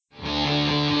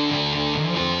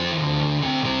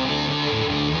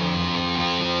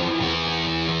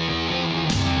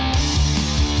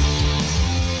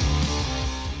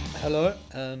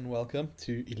and welcome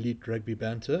to Elite Rugby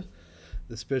Banter,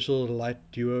 the special light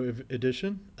duo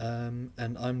edition. And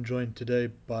I'm joined today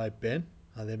by Ben.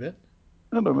 Hi there, Ben.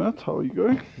 Hello, Matt. How are you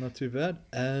going? Not too bad.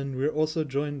 And we're also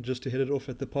joined, just to hit it off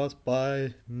at the pass,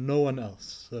 by no one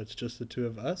else. So it's just the two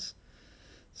of us.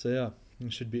 So yeah,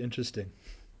 it should be interesting.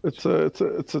 It's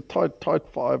a tight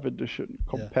five edition,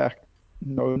 Yeah, compact,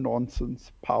 no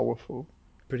nonsense, powerful,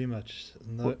 pretty much.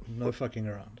 full, No fucking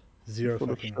around. Zero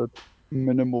full of fucking around. shit,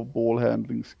 minimal ball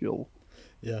handling skill.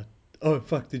 Yeah. Oh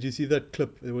fuck! Did you see that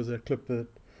clip? There was a clip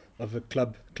of a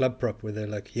club prop where they're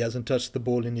like, he hasn't touched the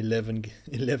ball in 11,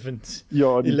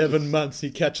 Yeah, and he 11 just months.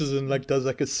 He catches and like does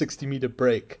like a 60-meter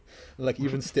break, like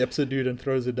even steps a dude and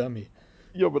throws a dummy.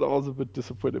 yeah, but I was a bit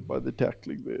disappointed by the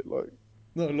tackling there. Like,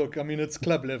 No, look, I mean it's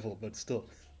club level, but still.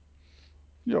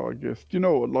 yeah, I guess. Do you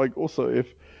know what? Like, also, if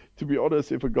to be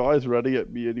honest, if a guy's running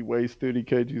at me and he weighs 30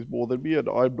 kgs more than me and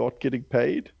I'm not getting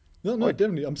paid, No, no, like,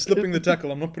 definitely. I'm it, slipping the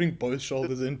tackle. I'm not putting both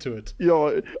shoulders into it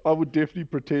yeah, I would definitely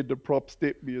pretend to prop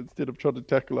step me instead of trying to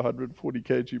tackle a 140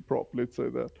 kg prop. Let's say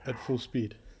that. at full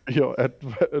speed. Yeah, at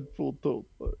full tilt.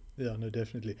 Yeah, no,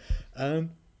 definitely.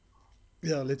 Um,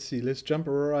 yeah, let's see. Let's jump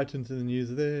right into the news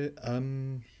there.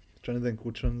 Trying to think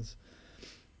which ones.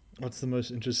 What's the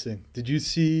most interesting? Did you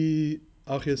see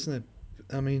Arceus?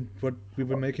 I mean, what we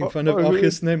were making fun of I heard,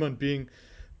 Arceus on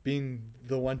being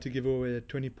the one to give away a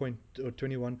 20 point or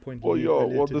 21 point well, lead yeah,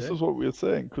 earlier well, this today. is what we were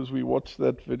saying because we watched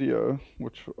that video,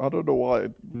 which I don't know why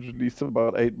it was released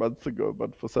about 8 months ago,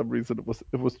 but for some reason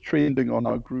it was trending on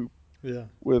our group Yeah,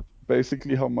 with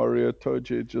basically how Mario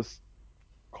Toje just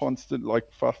constant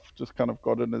like fuff just kind of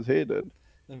got in his head and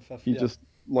and Faf, he yeah, just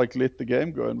like let the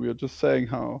game go, and we were just saying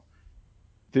how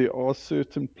there are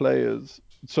certain players.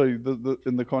 So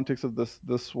in the context of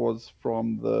this was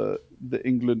from the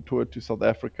England tour to South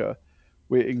Africa,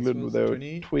 where this England were was they were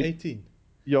 2018.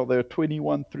 yeah, they were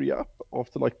 21-3 up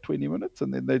after like 20 minutes,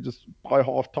 and then they just by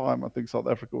half time, I think South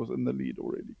Africa was in the lead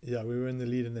already. Yeah, we were in the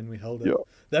lead and then we held it. Yeah,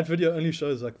 That video only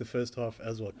shows like the first half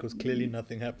as well, because clearly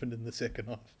nothing happened in the second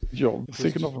half. yeah. The It was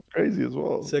second half was crazy as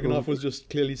well. second half was just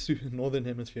clearly Northern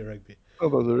Hemisphere rugby. That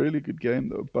was a really good game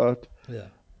though. But Yeah,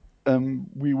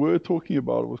 we were talking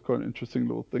about, it was quite an interesting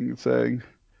little thing, saying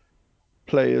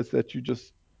players that you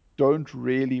just don't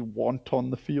really want on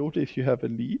the field if you have a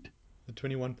lead. the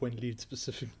 21 point lead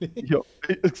specifically. Yeah,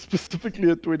 specifically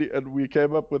at 20, and we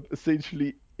came up with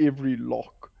essentially every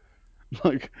lock.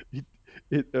 Like,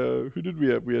 who did we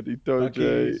have? We had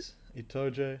Itoje, Bucky's,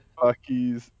 Itoje.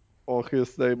 Bucky's,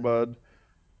 Orges Neyman,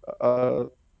 Um, uh,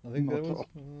 I think that not was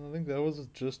I think that was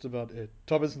just about it.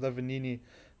 Thomas Lavanini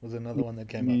was another one that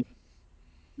came up. Armini.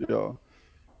 Yeah.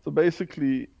 So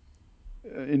basically,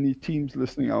 any teams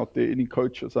listening out there, any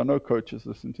coaches, I know coaches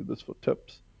listen to this for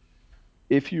tips.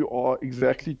 If you are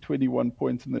exactly 21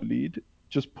 points in the lead,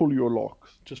 just pull your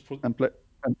locks Just put and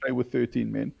play with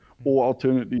 13 men. Or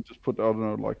alternately, just put, I don't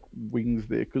know, like wings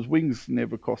there, because wings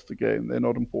never cost a game. They're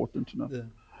not important enough. yeah.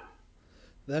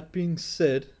 That being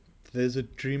said, there's a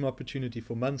dream opportunity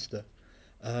for Munster.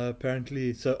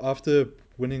 Apparently, so after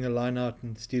winning a line out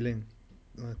and stealing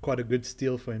quite a good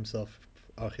steal for himself,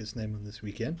 his name on this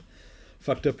weekend,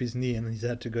 fucked up his knee and he's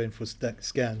had to go in for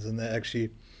scans, and they're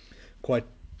actually quite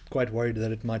quite worried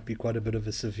that it might be quite a bit of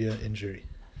a severe injury,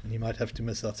 and he might have to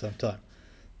miss out some time.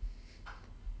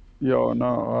 Yeah,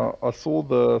 no, I saw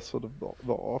the sort of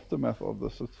the aftermath of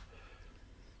this. It's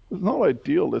not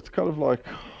ideal. It's kind of like,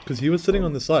 Because he was sitting um,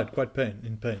 on the side, quite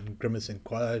in pain, grimacing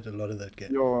quite a lot of that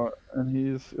game. yeah,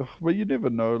 and but you never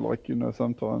know. Like,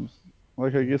 sometimes,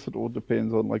 like, I Mm. guess it all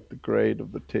depends on like the grade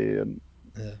of the tear, and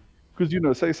Yeah,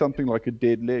 because say something like a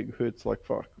dead leg hurts like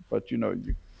fuck, but you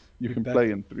you're can back.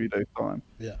 play in 3 days time.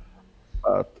 Yeah,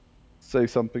 But say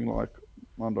something like,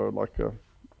 I don't know, like a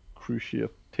cruciate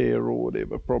tear or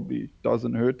whatever, probably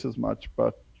doesn't hurt as much,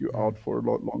 but you're mm. out for a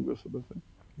lot longer, sort of thing.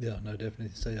 Yeah, no,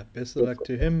 definitely. So yeah, best of That's luck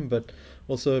to him, but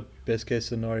also best case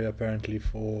scenario apparently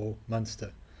for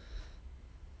Munster,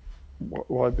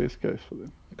 why best case for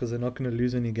them. because they're not going to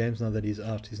lose any games now that he's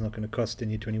out. He's not going to cost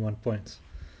any 21 points.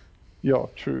 Yeah,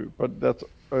 true, but that's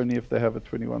only if they have a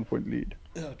 21-point lead.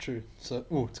 Yeah, true. So,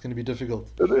 oh, it's going to be difficult.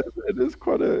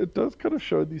 It does kind of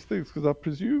show these things because I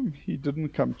presume he didn't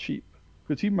come cheap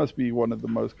because he must be one of the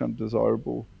most kind of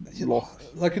desirable Yeah, locks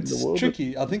like in the it's world.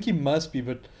 tricky. I think he must be,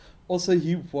 but also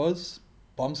he was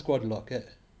bomb squad lock, eh?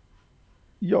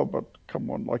 Yeah, but come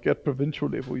on, like at provincial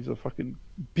level, he's a fucking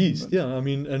Beast. demon. Yeah, I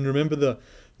mean, and remember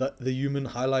the human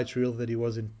highlights reel that he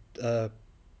was in uh,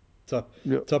 top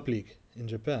Yeah, top league in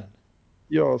Japan.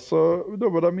 yeah. So no,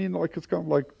 but I mean, like it's kind of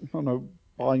like, I don't know,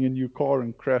 buying a new car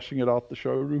and crashing it out the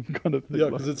showroom kind of thing. Yeah,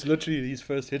 Like, because it's literally his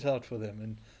first hit out for them,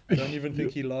 and I don't even yeah,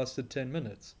 think he lasted 10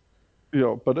 minutes.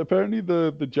 Yeah, but apparently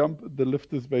the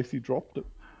lifters basically dropped it.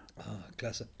 Ah,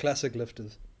 classic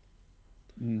lifters.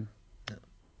 Mm, Yeah.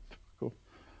 cool.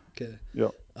 Okay. Yeah.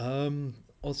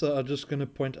 Also, I'm just going to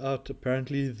point out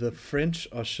apparently the French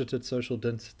are shit at social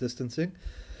distancing.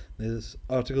 There's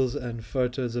articles and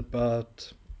photos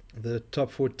about the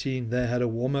top 14. They had a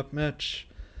warm up match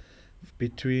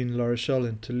between La Rochelle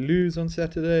and Toulouse on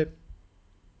Saturday,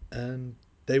 and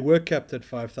they were capped at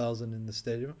 5,000 in the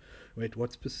stadium. Wait,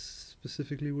 what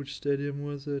specifically? Which stadium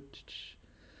was it?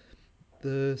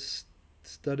 The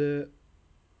Stade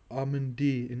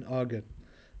Armandie in Argonne.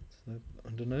 So I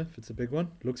don't know if it's a big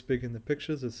one. Looks big in the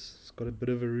pictures. It's got a bit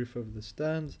of a roof over the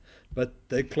stands, but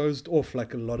they closed off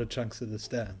like a lot of chunks of the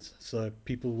stands, so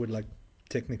people would like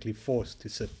technically forced to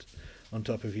sit on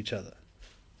top of each other.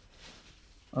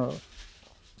 Uh,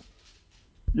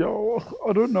 yeah, well,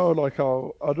 I don't know, like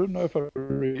how I don't know if I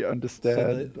really So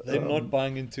understand. they're not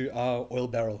buying into our oil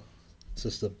barrel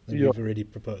system that Yeah, we've already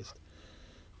proposed.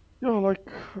 yeah, like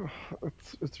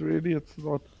it's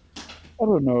not. I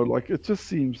don't know. Like it just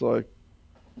seems like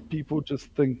people just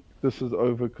think this is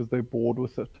over because they're bored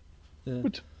with it. Yeah.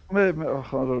 Which maybe, I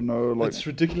don't know. Like It's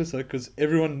ridiculous though, because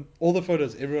everyone, all the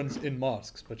photos, everyone's in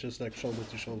masks, but just like shoulder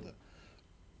to shoulder.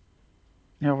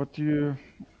 yeah, what do you?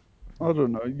 I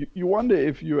don't know. You wonder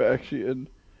if you were actually in,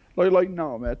 like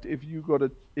now, Matt. If you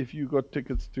got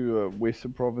tickets to a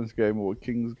Western Province game or a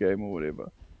Kings game or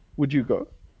whatever, would you go?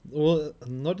 Well,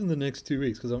 not in the next 2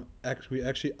 weeks, because we're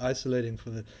actually isolating for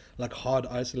the like hard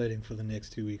isolating for the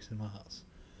next 2 weeks in my house,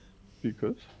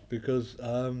 Because because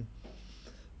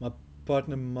my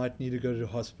partner might need to go to the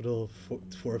hospital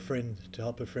for a friend to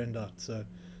help a friend out. So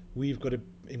we've got to,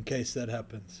 in case that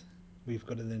happens, we've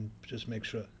got to then just make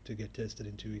sure to get tested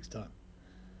in 2 weeks' time.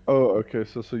 oh, okay.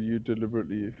 So you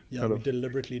deliberately Yeah, kind we're of.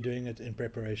 deliberately doing it in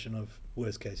preparation of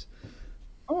worst case.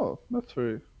 Oh, that's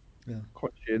very Yeah,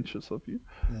 conscientious of you.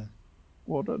 yeah,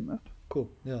 Well done, Matt. cool.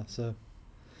 Yeah,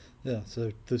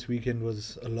 so this weekend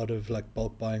was a lot of like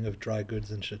bulk buying of dry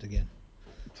goods and shit again.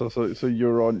 So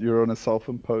you're on a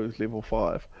self-imposed level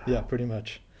 5. Yeah, pretty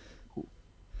much. Cool.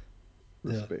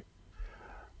 Yeah, Respect.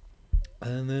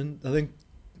 and then I think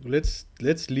let's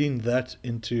lean that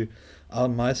into our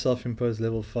my self-imposed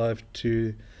level 5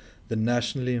 to the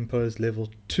nationally imposed level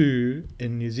 2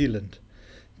 in New Zealand,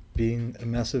 being a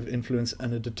massive influence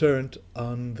and a deterrent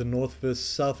on the North versus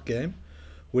South game,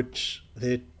 which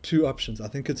there are two options. I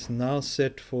think it's now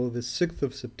set for the 6th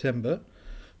of September,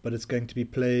 but it's going to be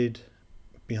played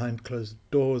behind closed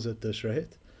doors at this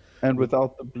rate, And with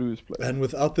without the blues players. and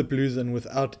without the Blues and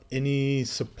without any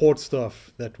support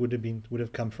staff that would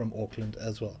have come from Auckland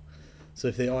as well. So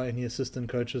if there are any assistant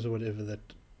coaches or whatever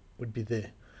that would be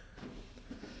there,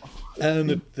 It and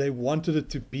seems they wanted it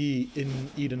to be in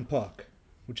Eden Park,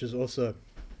 which is also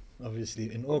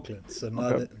obviously in Auckland. So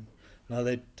not happening. now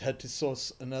they had to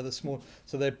source another small.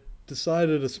 So they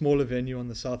decided a smaller venue on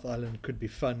the South Island could be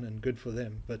fun and good for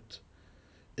them, but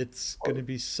it's going to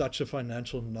be such a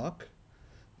financial knock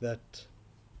that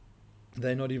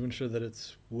they're not even sure that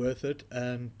it's worth it.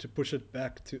 And to push it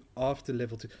back to after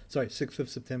level 2, sorry, 6th of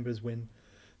September is when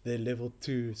their level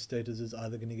 2 status is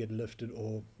either going to get lifted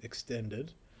or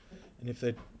extended. And if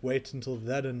they wait until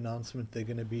that announcement, they're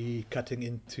going to be cutting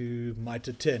into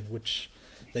Mitre 10, which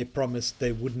they promised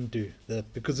they wouldn't do.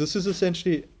 Because this is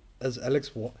essentially, as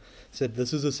Alex said,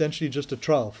 this is essentially just a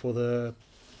trial for the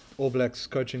All Blacks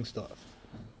coaching staff.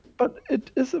 But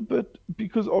it is a bit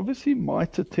because obviously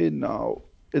Mitre 10 now,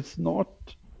 it's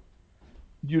not,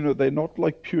 they're not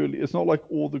like purely, it's not like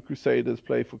all the Crusaders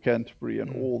play for Canterbury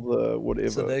and Mm. all the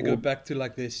So whatever. they go Or, back to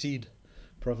like their seed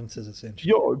provinces,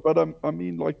 essentially. yeah, but I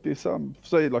mean, like there's some,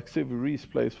 say, like Severies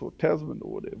plays for Tasman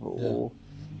or whatever. Yeah. Or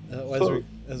As so,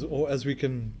 we as we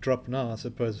can drop now, I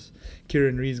suppose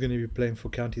Kieran Ree's going to be playing for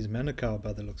Counties Manukau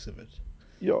by the looks of it.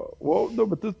 yeah, well, no,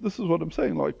 but this is what I'm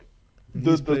saying. Like, And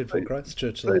the, he's the played for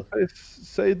Christchurch, say, so say,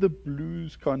 say the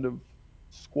Blues kind of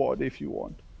squad, if you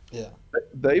want, yeah,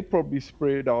 they probably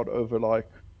spread out over like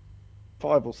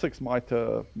 5 or 6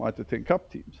 Mitre 10 Cup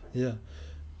teams. yeah.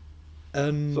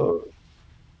 And So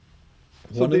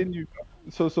so one of then you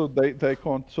so they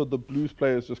can't, so the Blues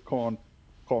players just can't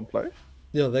play.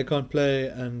 yeah, they can't play,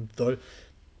 and though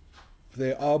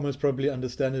they are most probably,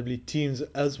 understandably, teams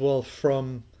as well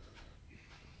from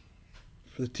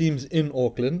the teams in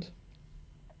Auckland.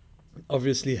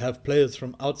 Obviously, have players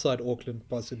from outside Auckland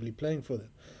possibly playing for them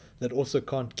that also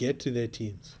can't get to their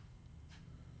teams.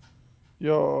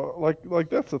 Yeah, like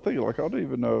that's the thing. Like I don't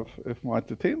even know if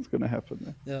Mitre 10's gonna happen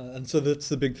there. Yeah, and so that's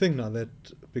the big thing now, that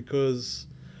because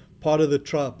part of the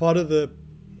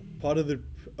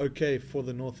okay for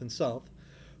the North and South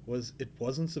was it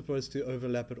wasn't supposed to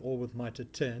overlap at all with Mitre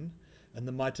 10, and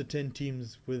the Mitre 10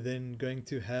 teams were then going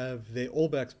to have their All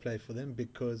Blacks play for them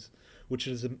because, which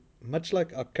is much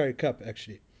like our Curry Cup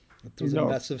actually. It You was a know,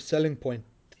 massive selling point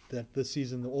that this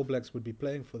season the All Blacks would be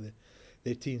playing for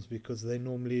their teams because they're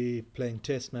normally playing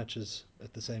test matches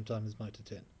at the same time as Mitre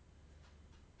 10.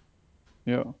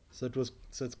 yeah. So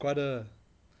it's quite a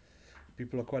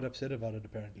people are quite upset about it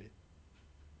apparently.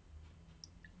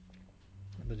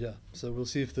 But yeah, so we'll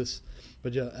see if this.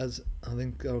 But yeah, as I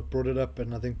think I brought it up,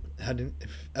 and I think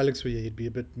if Alex were here, he'd be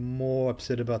a bit more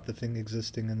upset about the thing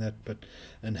existing and that, but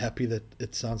and happy that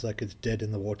it sounds like it's dead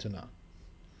in the water now.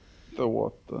 The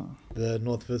what? The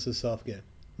North versus South game,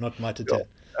 not Mitre Yeah. 10.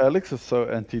 Alex is so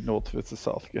anti North versus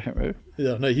South game. Eh?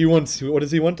 Yeah, no, he wants. What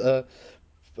does he want? Uh,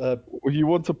 He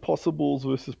wants a possibles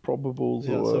versus probables,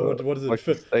 yeah. So or what is it? like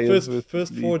a stayers versus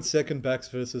First lead. forward, second backs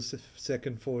versus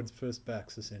second forwards, first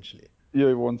backs, essentially. Yeah,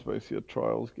 he wants basically a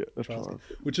trials get a Trials game, trials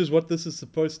game. which is what this is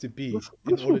supposed to be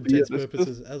in This all will be it. intents It's just,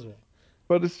 purposes as well.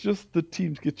 but it's just the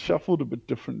teams get shuffled a bit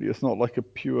differently. It's not like a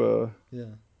pure,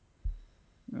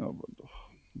 Yeah, but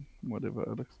whatever,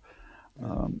 Alex. yeah.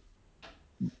 Um,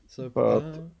 So,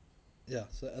 but yeah.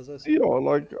 So as I said, yeah,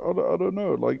 like I don't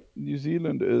know. Like New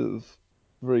Zealand is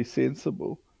very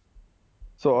sensible,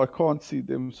 so I can't see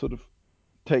them sort of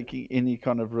taking any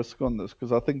kind of risk on this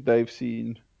because I think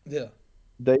yeah,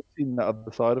 they've seen the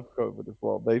other side of COVID as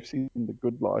well. They've seen the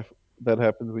good life that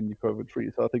happens when you're COVID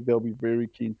free. So I think they'll be very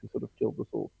keen to sort of kill this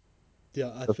off yeah.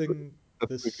 I as, think as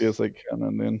quickly as this, they can,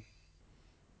 and then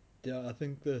yeah, I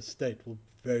think the state will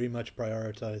very much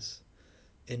prioritize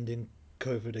ending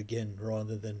COVID again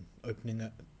rather than opening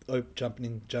up,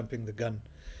 jumping the gun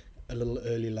a little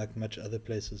early like much other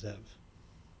places have.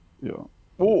 yeah.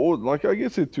 Or like I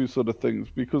guess it's two sort of things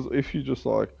because if you just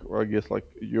like I guess like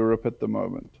Europe at the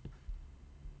moment,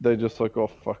 they just like oh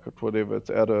fuck it whatever it's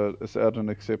at an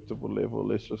acceptable level.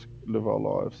 Let's just live our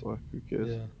lives. Like who cares?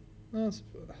 Yeah, no,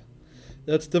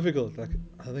 that's difficult. Like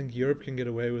I think Europe can get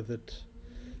away with it.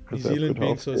 New Because they have good Zealand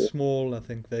being so healthcare. small, I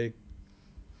think they're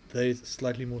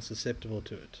slightly more susceptible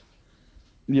to it.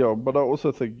 Yeah, but I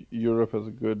also think Europe has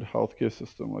a good healthcare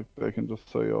system. Like they can just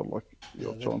say, oh, like Yeah,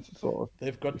 your chances are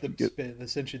they've got if the you get spare,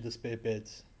 essentially the spare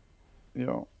beds.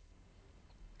 yeah.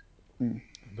 Mm.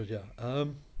 But yeah,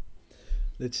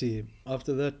 let's see.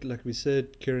 After that, like we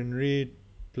said, Kieran Reid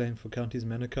playing for Counties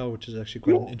Manukau, which is actually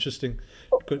quite an Yo, interesting.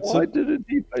 why So, didn't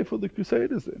he play for the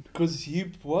Crusaders then? because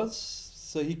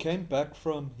he came back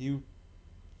from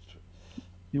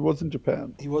He was in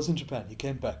Japan. he was in Japan. He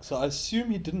came back. So I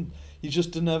assume he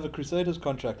just didn't have a Crusaders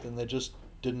contract, and they just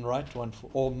didn't write one for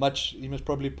or much. He must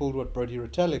probably pulled what Brody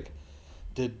Retallick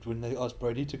did when they asked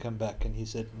Brody to come back, and he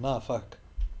said, "Nah, fuck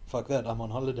that. I'm on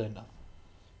holiday now."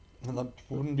 And I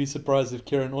wouldn't be surprised if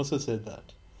Kieran also said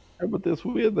that. Yeah, but it's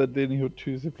weird that then he would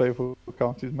choose to play for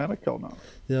Counties Manukau now.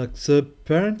 Yeah, so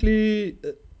apparently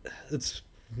it's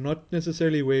not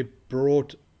necessarily where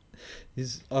brought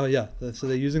is. Oh yeah, so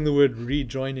they're using the word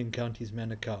rejoining Counties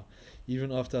Manukau,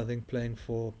 even after I think playing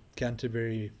for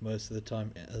Canterbury most of the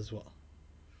time as well.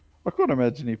 I can't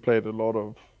imagine he played a lot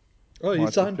of Oh, he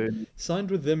Mitre 10.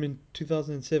 signed with them in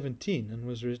 2017 and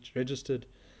was registered.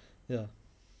 Yeah,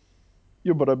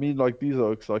 Yeah, but I mean, like these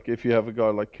oaks, like if you have a guy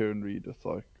like Kieran Reid, it's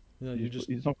like no, you just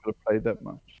he's not going to play that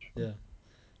much. yeah.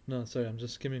 No, sorry, I'm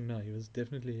just skimming now. He was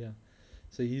definitely yeah.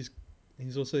 So he's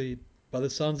also by the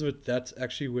sounds of it, that's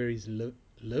actually where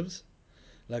lives,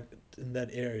 like in that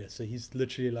area. So he's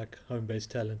literally like home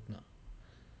based talent now.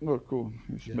 Oh, cool.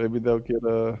 Yeah, Maybe they'll get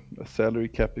a salary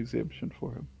cap exemption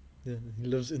for him, yeah. He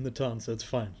lives in the town, so it's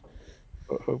fine.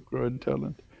 a homegrown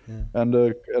talent, Yeah, and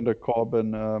a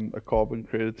carbon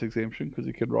credits exemption because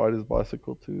he can ride his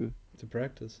bicycle to to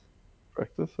practice.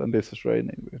 practice unless it's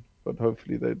raining. Then. But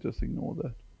hopefully they just ignore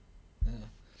that. Yeah,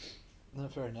 no,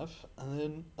 fair enough. And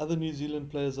then other New Zealand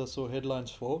players I saw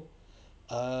headlines for.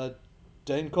 Uh,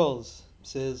 Dane Coles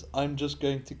says, "I'm just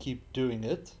going to keep doing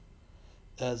it,"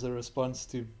 as a response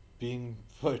to being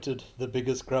voted the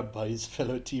biggest grub by his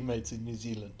fellow teammates in New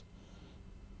Zealand.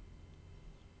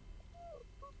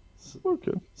 So,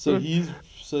 Okay, so good. he's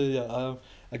so yeah.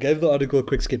 I gave the article a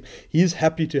quick skim. He's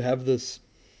happy to have this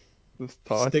This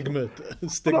title, stigma, but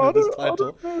this I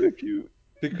don't title, know if you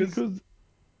because because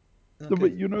no, okay,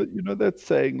 but you know that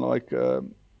saying like the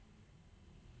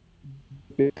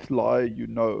best liar you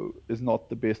know is not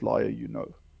the best liar you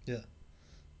know. yeah,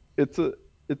 It's a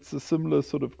it's a similar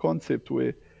sort of concept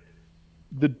where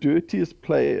the dirtiest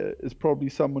player is probably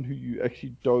someone who you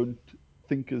actually don't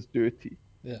think is dirty.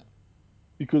 yeah,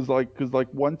 because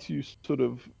once you sort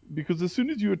of, because as soon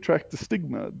as you attract the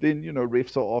stigma, then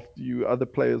refs are after you, other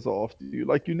players are after you.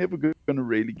 Like you're never going to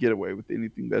really get away with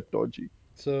anything that dodgy.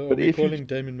 So are But we if you, calling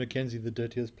Damien McKenzie the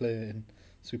dirtiest player in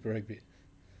Super Rugby?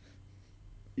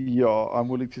 yeah, I'm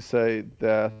willing to say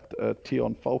that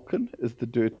Tion Falcon is the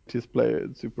dirtiest player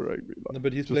in Super Rugby, No, like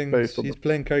but just based on he's the.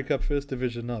 playing Currie Cup First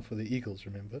Division now for the Eagles.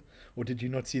 Remember, or did you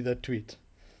not see that tweet?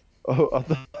 Oh,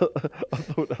 I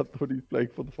thought he's playing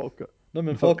for the Falcon. No,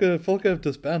 man, No. Falco have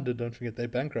disbanded. Don't forget they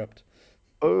bankrupt.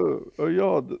 Oh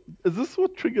yeah. Is this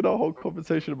what triggered our whole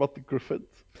conversation about the Griffins?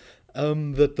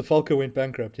 That the Falco went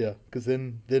bankrupt. Yeah, because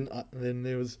then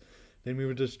there was then we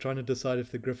were just trying to decide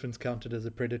if the Griffins counted as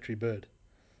a predatory bird.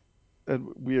 And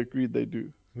we agreed they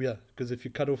do. Yeah, because if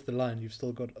you cut off the line, you've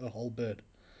still got a whole bird.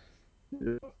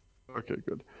 Yeah. Okay,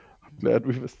 good. I'm glad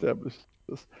we've established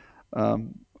this.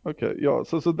 Um, okay, yeah.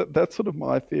 So that's sort of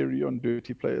my theory on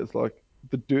dirty players. Like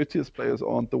the dirtiest players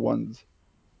aren't the ones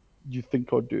you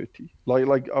think are dirty.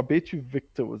 Like I bet you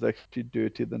Victor was actually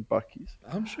dirtier than Bucky's.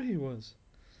 I'm sure he was.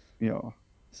 Yeah.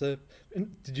 So,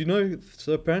 did you know?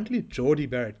 So apparently, Geordie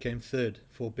Barrett came third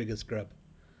for biggest grub.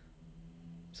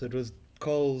 So it was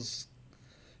Coles,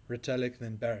 Retallick,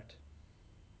 then Barrett.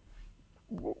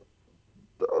 Well,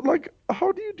 like,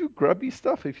 how do you do grubby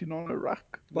stuff if you're not a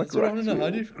ruck? Like That's what I want to rucks know. How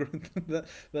do wheel? you?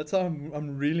 That's how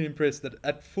I'm really impressed that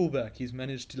at fullback he's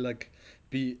managed to like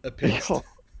be a Yeah, pest.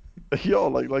 yeah.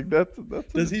 Like that's an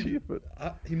Does he? achievement.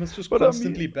 He must just But I mean,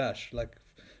 constantly bash, like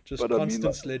just but I mean,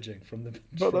 constant sledging from the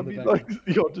But I from the mean, back like, line.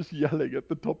 you're just yelling at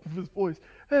the top of his voice.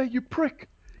 Hey, you prick!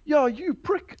 Yeah, you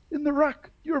prick in the rack.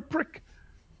 You're a prick.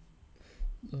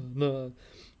 No,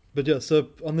 but yeah. So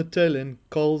on the tail end,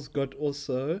 Coles got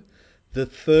also the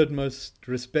third most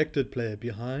respected player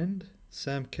behind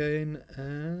Sam Kane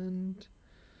and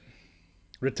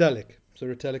Retallick. So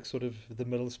Retallick sort of the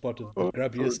middle spot of the Oh, so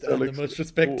grubbiest and the Alex, most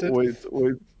respected,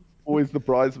 always the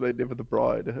bridesmaid, never the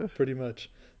bride. Huh? pretty much.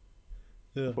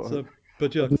 Yeah. Fuck. So,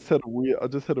 but yeah, I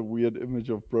just had a weird image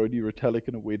of Brody Retallick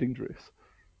in a wedding dress.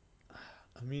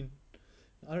 I mean,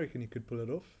 I reckon he could pull it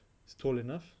off. He's tall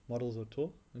enough. Models are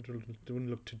tall. It wouldn't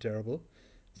look too terrible,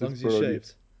 as long It's as he Brody. shaves.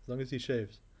 As long as he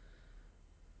shaves.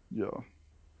 Yeah.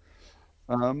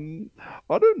 I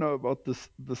don't know about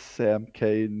the Sam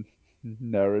Kane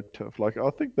narrative. Like, I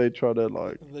think they try to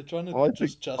like. They're trying to I think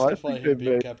just justify him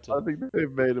being I captain. think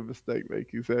they've made a mistake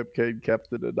making Sam Kane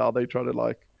captain, and now they try to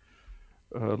like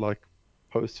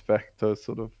post facto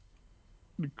sort of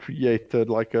created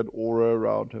like an aura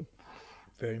around him.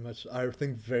 Very much. I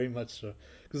think very much so.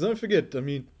 Because don't forget, I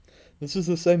mean, this is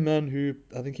the same man who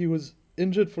I think he was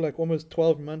injured for like almost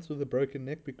 12 months with a broken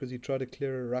neck because he tried to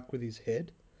clear a ruck with his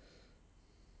head.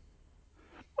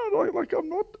 No, like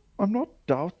I'm not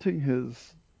doubting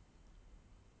his.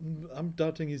 I'm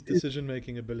doubting his It, decision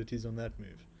making abilities on that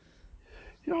move.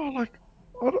 like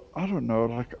I don't know.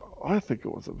 Like I think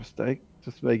it was a mistake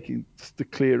just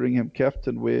declaring him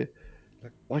captain where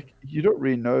Like, like you don't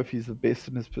really know if he's the best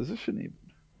in his position even.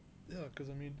 yeah, because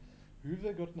I mean, who have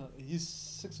they got now? He's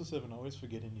 6 or 7. I always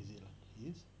forget in New Zealand. He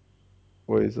is?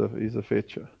 Or he's a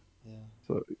fetcher. Yeah,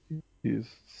 So he's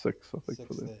six, I think,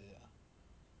 for 6 them. there, yeah.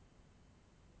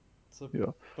 So,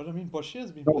 Yeah. but I mean,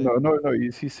 Bashir's been No, no, playing. no, no.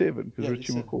 He's seven because Yeah, he's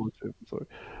Richie 7. McCaw is seven. Sorry.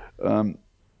 Um,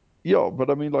 yeah, but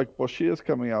I mean, like Bashir's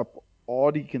coming up.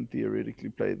 Artie can theoretically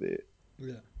play there.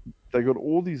 Yeah. They got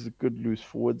all these good loose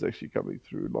forwards actually coming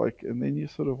through. Like, and then you're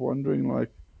sort of wondering, like,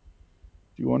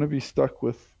 do you want to be stuck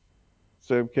with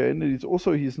Sam Kane? And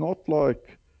he's not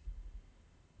like,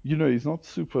 he's not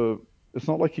super. It's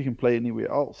not like he can play anywhere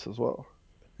else as well.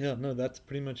 Yeah, no, that's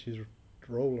pretty much his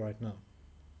role right now.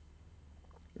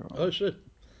 Yeah, Oh, shit.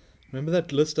 Remember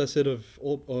that list I said of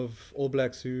All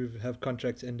Blacks who have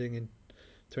contracts ending in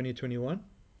 2021?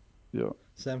 yeah.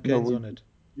 Sam No, Kane's on it.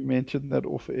 you mentioned that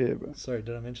off air, man. Sorry,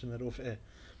 did I mention that off air?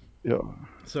 Yeah.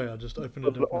 Sorry, I'll just open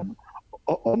But it up now.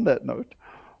 on that note,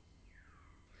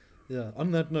 Yeah,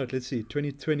 on that note, let's see.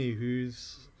 2020,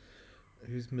 who's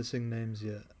missing names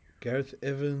here? Gareth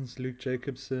Evans, Luke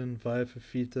Jacobson, Vaya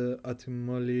Fafita,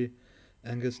 Atumoli,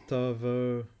 Angus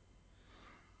Tavo.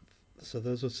 So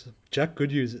those are Jack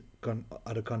Goodhue's gone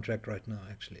out of contract right now.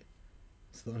 Actually,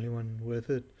 it's the only one worth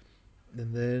it.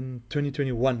 And then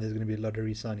 2021, there's going to be a lot of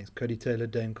re-signings. Cody Taylor,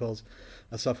 Dane Coles,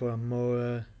 Asafo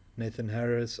Amoa, Nathan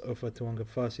Harris, Ofa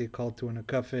Tuangafasi, Carl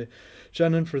Tuanakafe,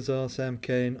 Shannon Frizzell, Sam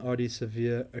Kane, Artie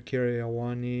Severe, Akira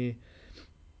Yawani,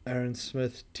 Aaron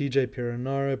Smith, TJ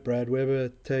Piranara, Brad Weber,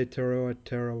 Te Teroa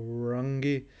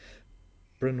Terarangi,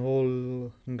 Bryn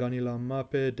Hall, Ngani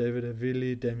Mape, David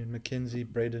Havili, Damien McKenzie,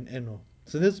 Braden Eno.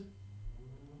 So there's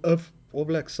a All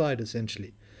Black side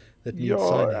essentially that needs yeah,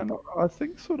 signing. and I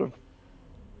think sort of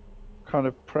kind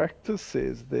of practice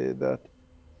says there that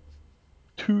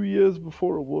 2 years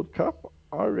before a World Cup,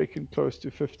 I reckon close to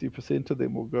 50% of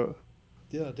them will go.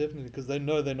 Yeah, definitely, because they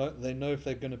know if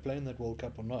they're going to play in that World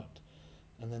Cup or not,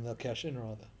 and then they'll cash in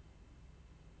rather.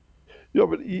 Yeah,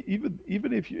 but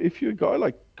even if you're a guy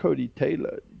like Cody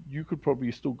Taylor, you could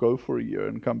probably still go for a year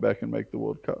and come back and make the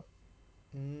World Cup.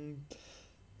 Mm,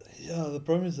 yeah, the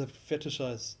problem is they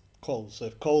fetishize Cole. So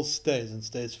if Cole stays and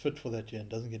stays fit for that year and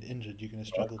doesn't get injured, you're going to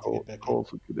struggle to get back in.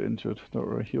 Coles will get injured. Don't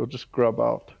worry, he'll just grub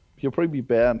out. He'll probably be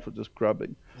banned for just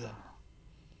grubbing. Yeah.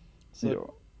 So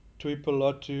Yeah,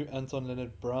 Tuipolotu, Anton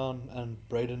Leonard Brown, and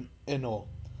Braden Ennor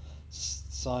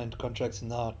signed contracts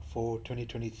now for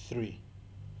 2023.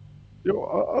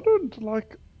 I don't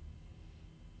like.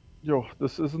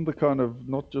 This isn't the kind of,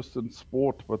 not just in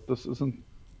sport, but this isn't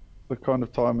the kind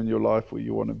of time in your life where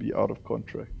you want to be out of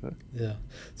contract. Eh? Yeah.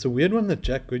 It's a weird one that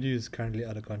Jack Goodhue is currently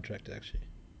out of contract, actually.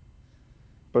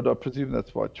 But I presume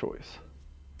that's by choice.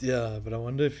 Yeah, but I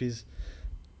wonder if he's.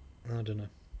 I don't know.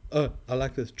 Oh, I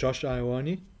like this. Josh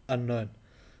Iwani, unknown.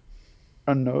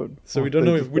 Unknown. So we What don't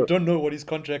they know just if we go, don't know what his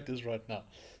contract is right now.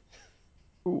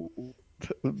 ooh,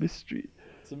 the mystery.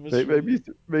 It's a May- mystery. Maybe it's,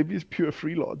 maybe it's pure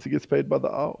freelance. He gets paid by the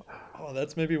hour. Oh,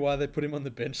 that's maybe why they put him on the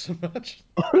bench so much.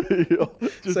 Yeah,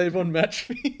 just Save on match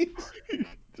fees.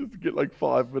 just get like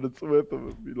 5 minutes worth of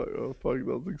it. Be like, oh fuck, that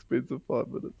was expensive 5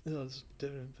 minutes. Yeah, it's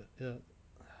different. Yeah,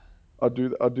 I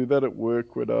do that at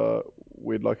work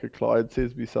when like a client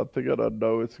says me something and I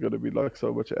know it's gonna be like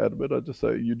so much admin. I just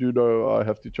say, you do know I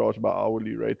have to charge my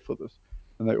hourly rate for this,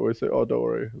 and they always say, oh, don't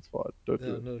worry, it's fine, don't do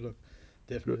yeah. it. No, look,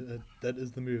 Good. definitely that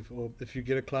is the move. Or if you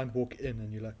get a client walk in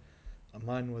and you're like,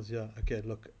 mine was yeah, okay.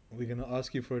 Look, we're gonna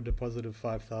ask you for a deposit of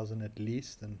 5,000 at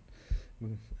least, and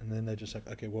then they're just like,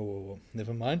 okay, whoa, whoa, whoa,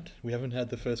 never mind. We haven't had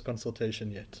the first consultation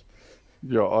yet.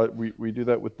 Yeah, we do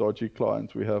that with dodgy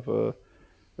clients. We have a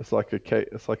it's like a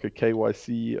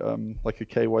KYC like a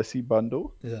KYC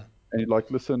bundle. Yeah. And you're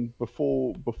like, listen,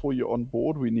 before you're on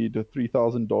board, we need a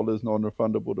 $3,000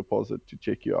 non-refundable deposit to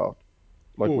check you out.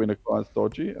 Like Oh, when a client's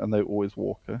dodgy, and they always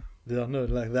walk. Eh? yeah, no,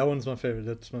 like that one's my favorite.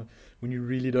 That's when you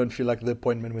really don't feel like the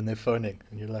appointment when they're phoning,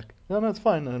 and you're like, no, no, it's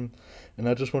fine, and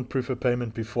I just want proof of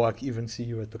payment before I even see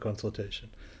you at the consultation,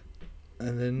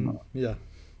 and then No, yeah,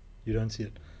 you don't see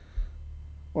it.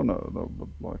 well, no, but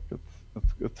like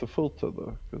it's a filter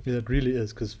though, because Yeah, it really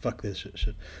is because fuck this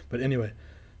shit. But anyway,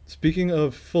 speaking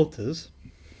of filters,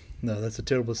 no, that's a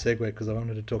terrible segue because I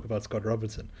wanted to talk about Scott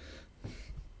Robertson.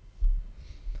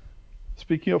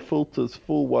 speaking of filters,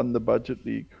 Full won the budget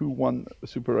league. Who won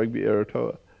Super Rugby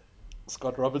Aotearoa?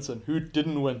 Scott Robertson, who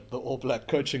didn't win the All Black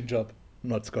coaching job,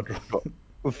 not Scott Scott,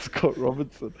 Robertson. Scott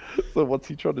Robinson. So what's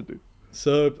he trying to do?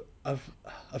 So I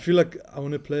feel like I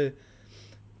want to play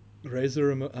Razor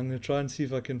Ramon. I'm gonna try and see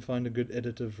if I can find a good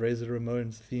edit of Razor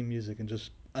Ramon's theme music and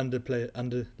just play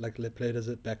it as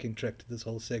a backing track to this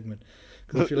whole segment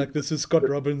because I feel like this is Scott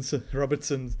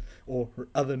Robertson's or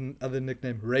other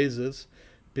nickname Razor's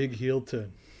big heel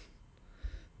turn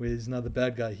where he's now the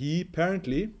bad guy. He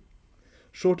apparently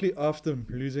shortly after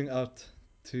losing out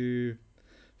to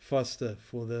Foster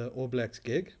for the All Blacks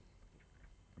gig,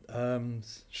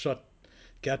 shot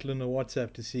Gatlin a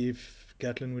WhatsApp to see if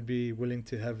Gatlin would be willing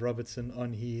to have Robertson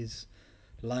on his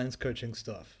Lions coaching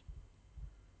staff.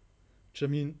 Which I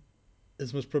mean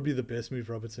is most probably the best move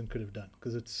Robertson could have done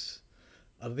because it's.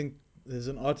 I think there's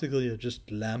an article here just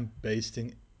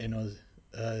lambasting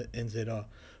NZR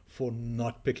for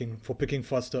picking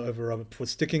Foster over Robert for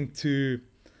sticking to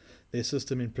their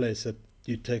system in place that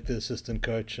you take the assistant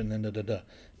coach and then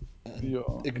and Yeah,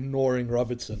 ignoring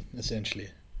Robertson essentially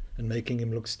and making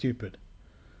him look stupid.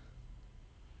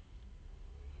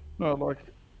 no, like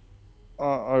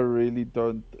I really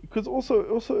don't, because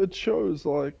also it shows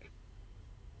like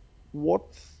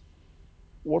what's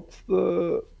what's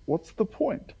the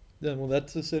point? Yeah, well,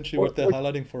 that's essentially What what they're like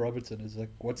highlighting for Robertson is like,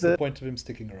 what's the that point of him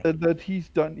sticking around? that he's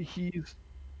done? He's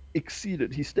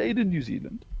exceeded. He stayed in New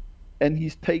Zealand, and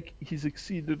he's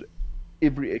exceeded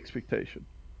every expectation.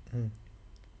 Mm.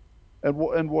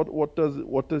 And what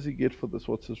does he get for this?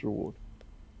 What's his reward?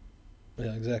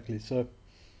 Yeah, exactly. So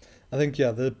I think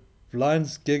yeah, the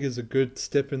Lions gig is a good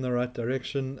step in the right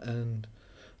direction, and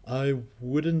I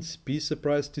wouldn't be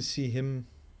surprised to see him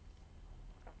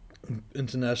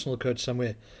international coach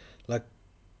somewhere. Like,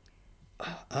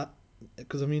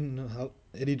 because I mean,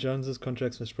 Eddie Jones's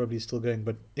contracts was probably still going,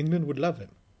 but England would love him.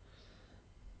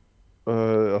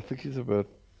 I think he's a bit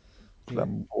You,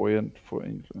 flamboyant for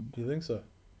England. do you think so?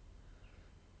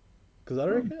 Because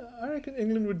Um, I reckon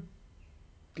England would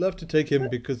love to take him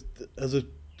because as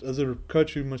a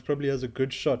coach who most probably has a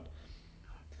good shot.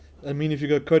 I mean, if you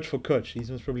go coach for coach,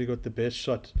 he's most probably got the best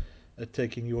shot at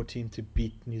taking your team to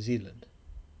beat New Zealand,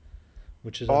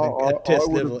 which is I, I think I, at I test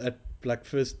would have. level, at like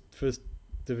first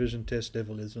division test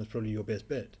level is probably your best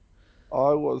bet.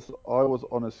 I was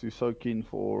honestly so keen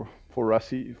for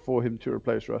Rassie, for him to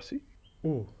replace Rassie.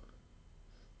 Oh,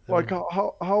 that Like would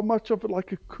how much of it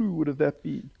like a coup would have that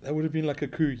been? that would have been like a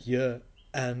coup here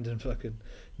and in fucking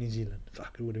New Zealand.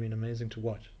 Fuck, it would have been amazing to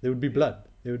watch. There would be Yeah. blood.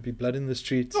 There would be blood in the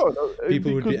streets. No, no,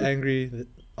 People would because be angry.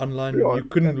 Online, yeah, you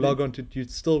couldn't and then log on to. You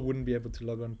still wouldn't be able to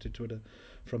log on to Twitter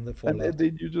from the and fallout.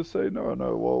 then you just say no,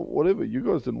 no. Well, whatever. You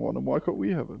guys didn't want him. Why can't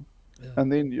we have him? Yeah.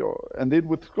 And then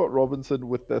with Scott Robinson,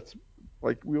 with that,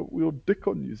 like we'll dick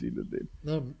on New Zealand then.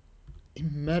 No,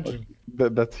 Like imagine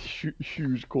that's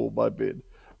huge call by Ben.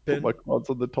 Put my Ben. cards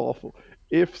on the table.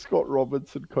 If Scott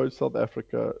Robinson coached South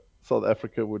Africa, South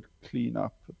Africa would clean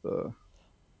up the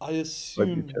I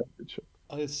rugby assume championship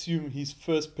I assume his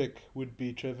first pick would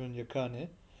be Trevor Nyakane,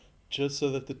 just so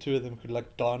that the two of them could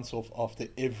like dance off after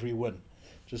every win,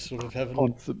 just sort of have a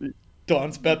constantly.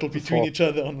 dance battle Just between half. each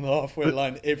other on the halfway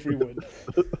line every win.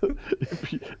 If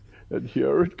he- and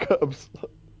here it comes.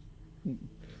 Uh,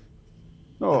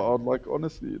 No, I'd like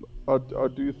honestly, I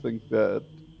do think that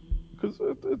because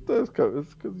it does go.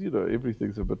 It's because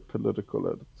everything's a bit political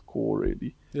at its core,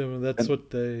 really. yeah, well, And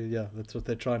that's what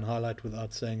they try and highlight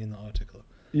without saying in the article.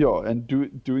 yeah, and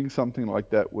doing something like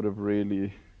that would have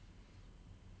really,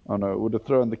 I don't know, it would have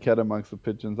thrown the cat amongst the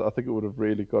pigeons. I think it would have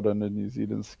really got under New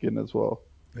Zealand's skin as well.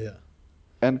 Yeah,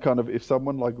 And kind of if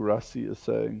someone like Rassie is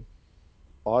saying,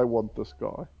 "I want this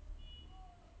guy,"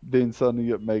 then suddenly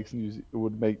it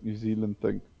would make New Zealand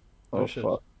think, no "Oh shit.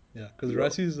 fuck, Yeah, because yeah,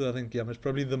 Rassi's I think yeah, most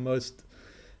probably the most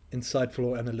insightful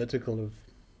or analytical of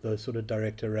those sort of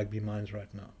director rugby minds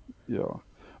right now. yeah."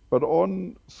 But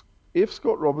if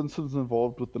Scott Robinson's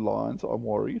involved with the Lions, I'm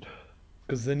worried.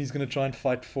 Because then he's going to try and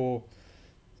fight for.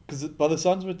 Because by the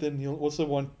sounds of it, then he'll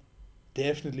also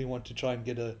definitely want to try and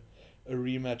get a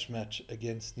rematch match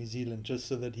against New Zealand, just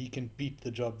so that he can beat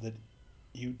the job that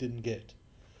you didn't get.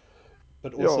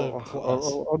 But Yeah, also for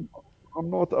us, I'm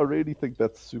not. I really think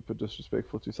that's super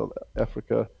disrespectful to South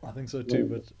Africa I think so too.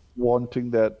 w- But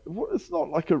wanting that. Well, it's not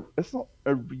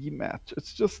a rematch.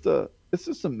 It's just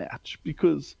a match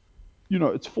because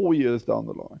it's 4 years down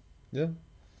the line. yeah,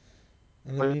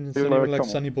 and I mean, it's not even Like, like come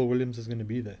on, Sonny Bill Williams is going to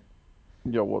be there.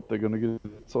 yeah, what they're gonna get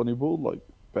Sonny Bull like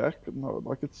back? No,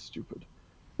 like it's stupid.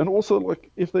 And also,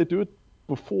 like if they do it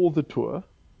before the tour,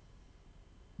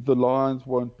 the Lions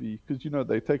won't be because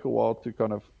they take a while to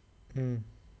kind of Mm,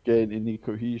 gain any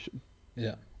cohesion.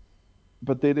 yeah,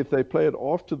 But then if they play it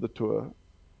after the tour,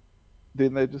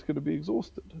 then they're just going to be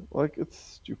exhausted. Like it's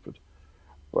stupid.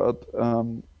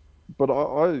 But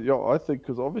I think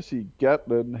because obviously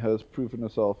Gatlin has proven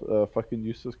himself a fucking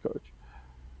useless coach.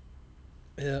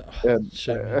 yeah. And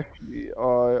Shame, yeah. actually,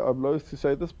 I'm loath to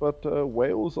say this, but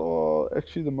Wales are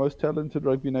actually the most talented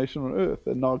rugby nation on earth,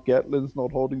 and now Gatlin's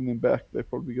not holding them back. They're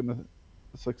probably going to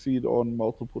succeed on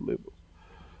multiple levels.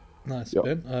 Nice, Yeah,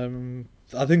 Ben.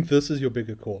 I think this is your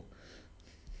bigger call.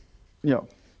 yeah,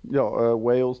 yeah.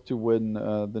 Wales to win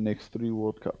the next three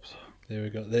World Cups. There we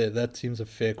go. There, that seems a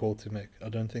fair call to make. I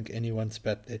don't think anyone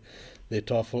spat their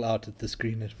taffel out at the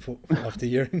screen after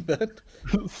hearing that.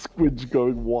 Squidge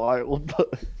going wild.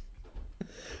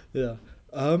 Yeah.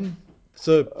 Um.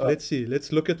 So uh, let's see.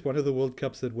 Let's look at one of the World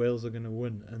Cups that Wales are going to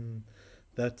win, and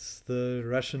that's the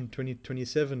Russian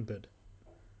 2027 bid.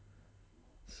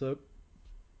 So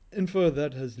info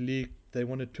that has leaked. They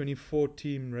won a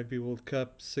 24-team Rugby World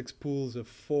Cup, six pools of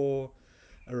four,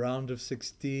 a round of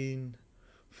 16,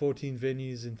 14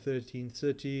 venues in 13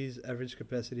 cities, average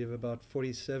capacity of about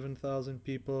 47,000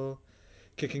 people.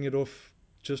 Kicking it off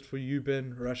just for you,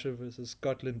 Ben, Russia versus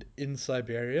Scotland in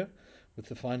Siberia, with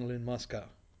the final in Moscow.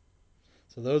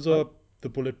 So those uh, are the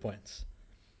bullet points.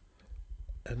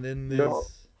 And then yeah,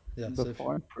 there's, yeah, the so if,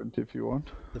 fine print if you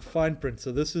want. the fine print.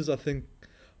 So this is, I think,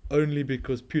 only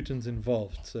because Putin's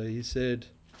involved. So he said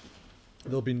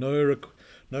there'll be no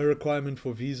requirement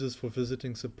for visas for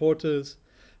visiting supporters,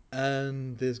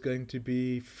 and there's going to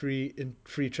be free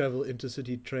travel,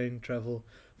 intercity train travel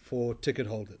for ticket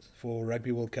holders, for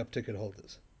Rugby World Cup ticket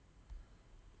holders.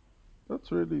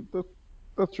 That's really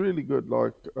that's really good.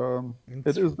 Like,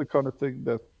 it It's, is the kind of thing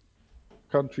that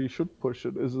countries should push.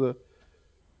 It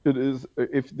is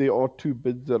if there are two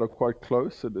bids that are quite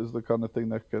close, it is the kind of thing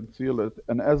that can seal it.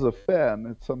 And as a fan,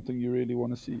 it's something you really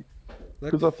want to see.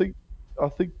 like, Because I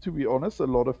think to be honest, a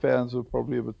lot of fans are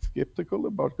probably a bit skeptical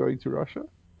about going to Russia.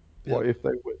 yeah,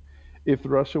 Well, if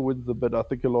Russia wins the bid, I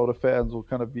think a lot of fans will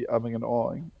kind of be umming and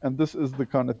ahhing. And this is the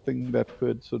kind of thing that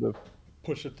could sort of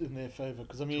push it in their favor.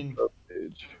 Because I mean, tip the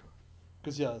edge.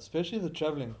 because yeah, especially the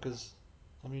traveling. Because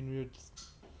I mean,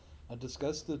 I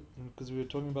discussed it because we were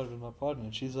talking about it with my partner,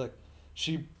 and she's like,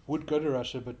 she would go to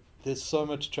Russia, but there's so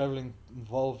much traveling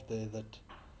involved there that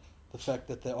the fact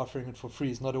that they're offering it for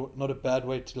free is not a bad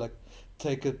way to like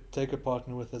take a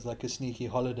partner with as like a sneaky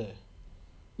holiday.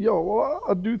 Yeah, well,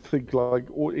 I do think like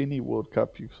or any World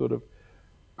Cup, you sort of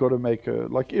got to make a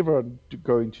like everyone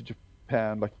going to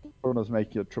Japan, like everyone was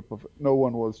making a trip of it. No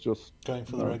one was just Going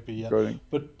for the rugby, yeah. going.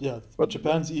 But yeah, But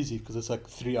Japan's easy because it's like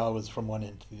 3 hours from one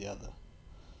end to the other.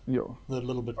 yeah, A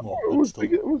little bit more, it but was still.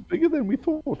 bigger. It was bigger than we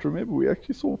thought. Remember, we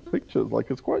actually saw pictures. Like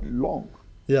it's quite long.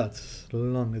 Yeah, it's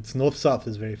long. It's north south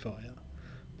is very far, yeah.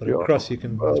 But Yeah, across you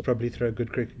can most but probably throw a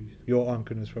good cricket. Your arm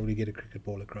can most probably get a cricket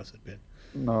ball across it, Ben.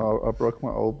 no, I broke my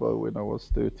elbow when I was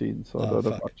 13, so I Oh don't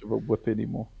have fuck. much of a whip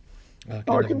anymore.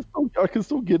 Okay, No, never. I can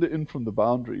still get it in from the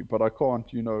boundary, but I can't,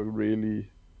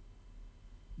 really,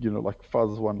 like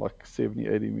fuzz one like 70,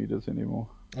 80 meters anymore.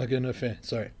 Okay, no fair.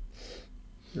 Sorry,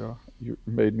 Yeah, you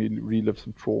made me relive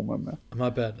some trauma, man. my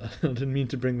bad. I didn't mean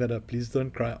to bring that up. Please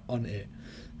don't cry on air.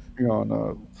 Yeah,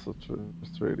 no,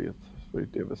 it's very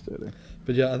devastating.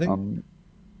 But yeah, I think Um,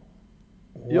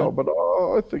 yeah, one. but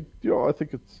I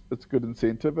think it's good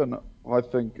incentive, and I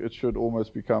think it should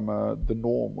almost become the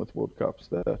norm with World Cups.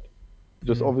 That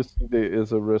just Mm, obviously there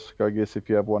is a risk, I guess, if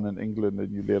you have one in England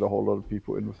and you let a whole lot of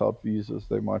people in without visas,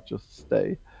 they might just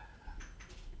stay.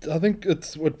 I think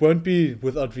it won't be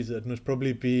without visa. It must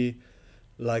probably be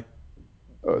like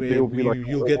where There'll be like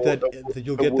you'll get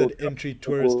you'll a get that entry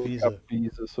tourist World Cup visa.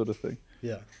 visa sort of thing.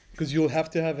 Yeah, because you'll have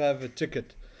to have a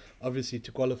ticket, obviously,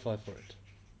 to qualify for it.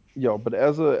 Yeah, but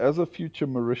as a future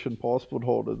Mauritian passport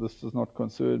holder, this does not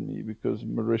concern me because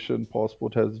Mauritian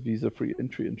passport has visa-free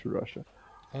entry into Russia.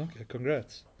 Okay,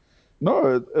 congrats.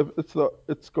 No,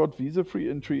 it's got visa-free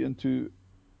entry into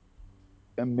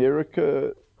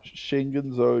America,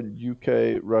 Schengen zone,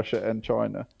 UK, Russia, and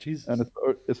China, and Jesus.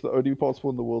 it's the only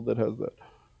passport in the world that has that.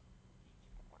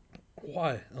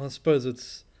 Why? I suppose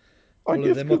it's I all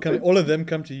of guess them are because they coming. All of them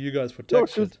come to you guys for yeah,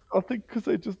 tax because shit. I think because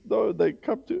they just know they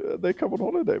come on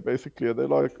holiday basically, and they're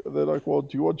like, well,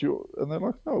 do you want your? And they're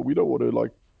like, no, we don't want to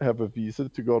like have a visa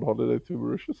to go on holiday to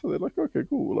Mauritius. So they're like, okay,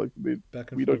 cool. Like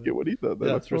Back and we don't forth. get one either. They're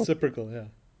Yeah, like, it's oh, reciprocal. Yeah.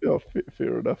 yeah,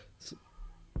 fair enough. So,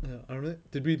 yeah.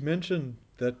 Did we mention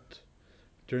that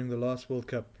during the last World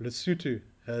Cup, Lesotho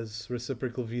has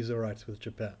reciprocal visa rights with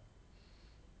Japan?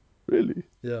 Really?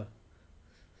 Yeah.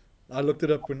 I looked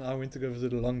it up when I went to go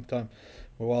visit a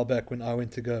while back when I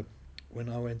went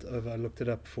over, I looked it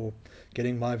up for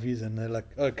getting my visa, and they're like,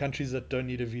 oh, countries that don't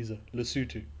need a visa,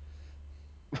 Lesotho,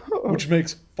 which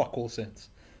makes fuck all sense.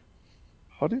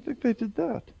 How do you think they did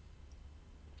that?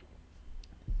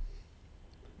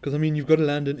 Because I mean, you've got to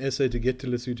land in SA to get to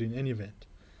Lesotho in any event.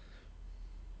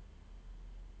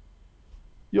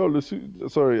 Yo, Lesotho.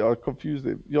 Sorry, I confused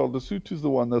them. Yo, Lesotho's the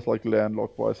one that's like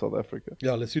landlocked by South Africa.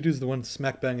 Yeah, Lesotho's the one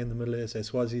smack bang in the middle of SA.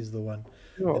 Swazi's the one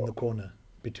in the Yeah. corner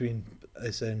between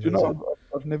SA and Do you know, Moza.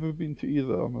 I've never been to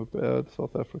either. I'm a bad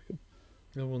South African.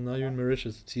 Oh, well, now you're in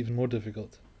Mauritius. It's even more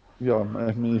difficult. Yeah,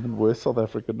 I'm even worse South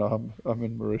African now. I'm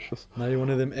in Mauritius. Now you're one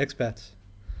of them expats.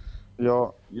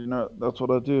 Yeah, that's what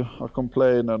I do. I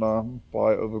complain and I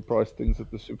buy overpriced things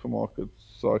at the supermarket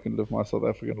so I can live my South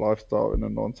African lifestyle in a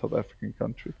non-South African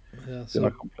country. Yeah, Then I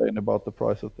so complain about the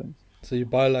price of things. so you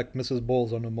buy like Mrs.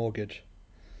 Balls on a mortgage.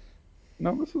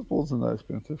 No, Mrs. Balls isn't that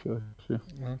expensive, yeah, actually.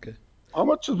 Okay. How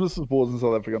much is Mrs. Balls in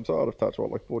South Africa? I'm so out of touch.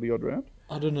 What, like 40 odd rand?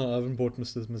 I don't know. I haven't bought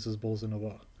Mrs. Balls in a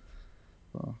while.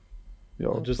 Oh,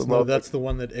 I yeah, just know that's the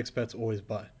one that expats always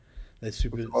buy. They're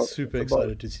it's super about super it's about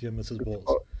excited to see a Mrs. it's Balls.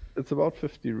 about it's about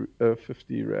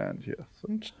 50 rand here. So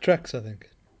Which tracks, I think.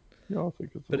 yeah, I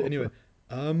think it's But about anyway, that.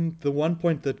 the one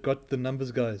point that got the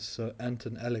numbers guys, so Ant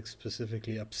and Alex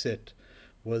specifically, upset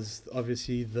was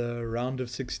obviously the round of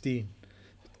 16,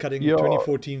 cutting Yeah,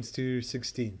 2014s to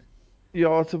 16.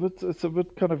 yeah, it's a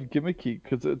bit kind of gimmicky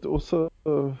because it also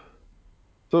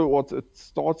so what it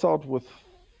starts out with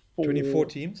 24 four.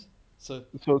 teams? So,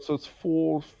 So it's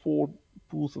four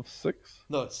pools of six,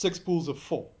 no, six pools of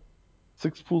four.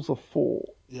 six pools of four,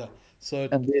 Yeah. So,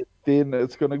 and then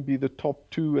it's going to be the top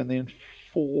two, and then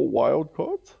four wild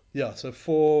cards. yeah, so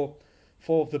four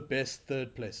of the best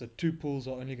third place. So two pools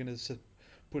are only going to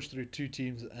push through two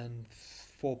teams, and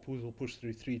four pools will push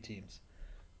through three teams.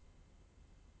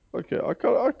 Okay,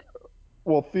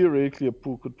 well, theoretically, a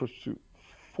pool could push to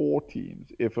four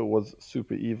teams if it was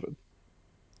super even.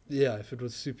 Yeah, if it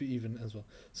was super even as well.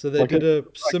 So they Like, did a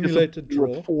I guess a simulated pool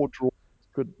with draw. four draws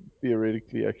could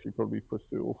theoretically actually probably push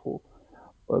to all four.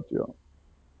 But yeah,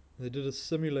 They did a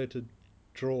simulated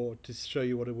draw to show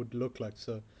you what it would look like.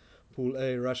 So, Pool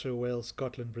A: Russia, Wales,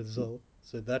 Scotland, Brazil.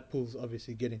 So that pool's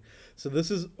obviously getting. So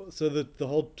this is so the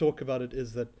whole talk about it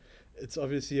is that it's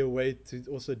obviously a way to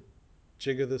also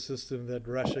jigger the system that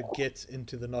Russia gets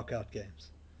into the knockout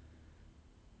games.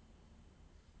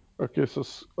 Okay, so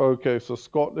so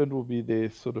Scotland will be there,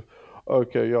 sort of.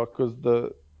 Okay, yeah, because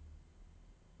the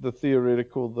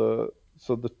theoretical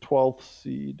the 12th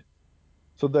seed.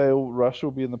 So they'll Russia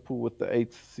will be in the pool with the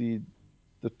 8th seed,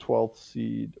 the 12th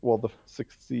seed, well the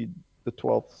 6th seed, the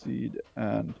 12th seed,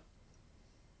 and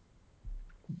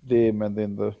them, and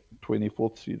then the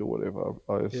 24th seed or whatever.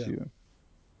 I Yeah, assume.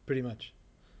 pretty much.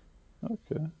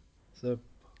 Okay. So,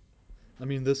 I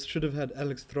mean, this should have had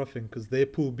Alex Troffing because their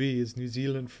pool B is New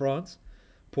Zealand, France,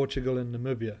 Portugal, and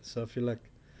Namibia. So I feel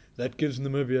like that gives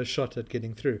Namibia a shot at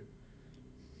getting through.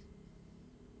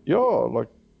 Yeah, like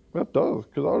that does,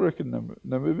 because I reckon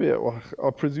Namibia. Well, I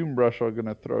presume Russia are going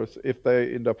to throw. If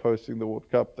they end up hosting the World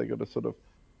Cup, they're going to sort of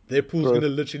Their pool's throw. going to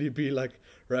literally be like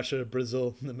Russia,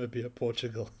 Brazil, Namibia,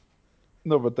 Portugal.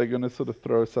 No, but they're going to sort of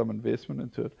throw some investment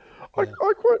into it. Yeah.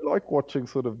 I quite like watching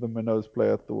sort of the minnows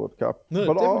play at the World Cup, No,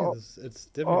 but definitely, it's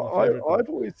definitely my favorite part. I've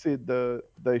always said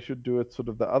they should do it sort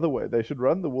of the other way. They should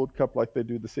run the World Cup like they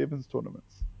do the sevens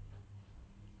tournaments.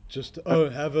 Just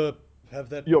And, have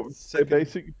that you know,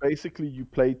 second. basically you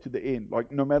play to the end.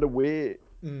 Like no matter where,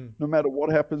 Mm. no matter what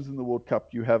happens in the World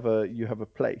Cup, you have a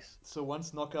place. So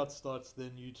once knockout starts,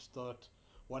 then you start.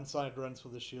 One side runs for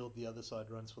the shield, the other side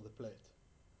runs for the plate.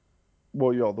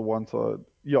 Well, yeah, the one side.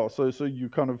 Yeah, so you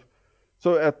kind of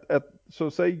so at so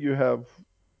say you have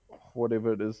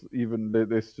whatever it is. Even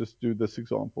let's just do this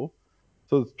example.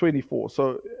 So it's 24.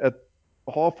 So at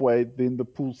halfway, then the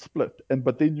pool split, and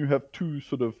but then you have two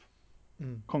sort of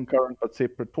Mm. concurrent but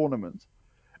separate tournaments,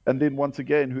 and then once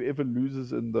again, whoever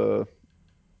loses in the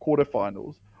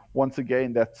quarterfinals, once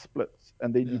again that splits,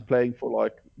 and then you're Yeah. playing for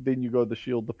like then you go the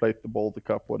Shield, the Plate, the Bowl, the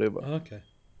Cup, whatever, Okay.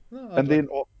 No, I'd and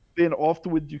like. then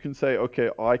afterwards you can say,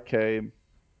 okay, I came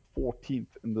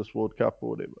 14th in this World Cup or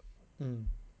whatever. Mm.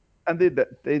 And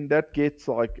then that gets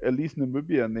like at least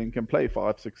Namibia, and then can play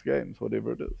 5 6 games,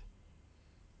 whatever it is.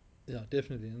 Yeah,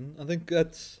 definitely. And I think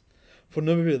that's for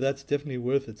Namibia. That's definitely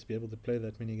worth it to be able to play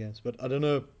that many games. But I don't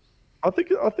know. I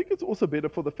think it's also better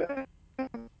for the fans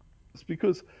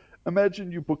because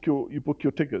imagine you book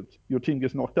your tickets, your team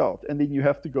gets knocked out, and then you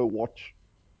have to go watch,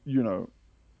 you know,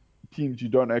 teams you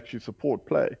don't actually support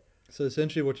play. So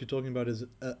essentially, what you're talking about is,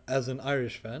 as an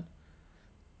Irish fan,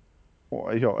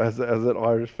 Or you know, as an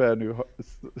Irish fan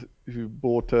who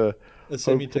bought a a home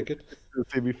semi for ticket. the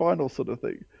semi-final sort of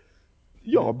thing.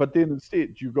 Yeah. Yeah, but then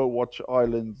instead you go watch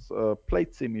Ireland's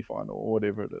plate semi-final or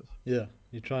whatever it is. Yeah.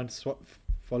 You try and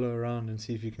follow around and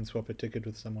see if you can swap a ticket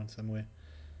with someone somewhere.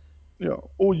 Yeah,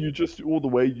 or you just or the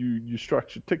way you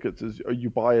structure tickets is you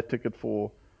buy a ticket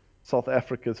for South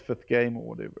Africa's fifth game or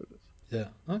whatever it is. Yeah.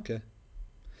 Okay.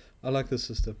 I like this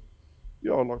system.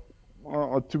 Yeah, like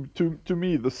to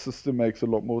me, the system makes a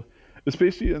lot more,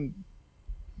 especially in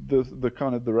the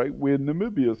kind of the rate where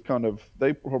Namibia is kind of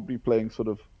they probably playing sort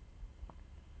of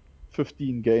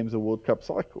 15 games a World Cup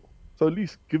cycle. So at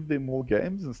least give them more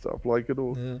games and stuff. Like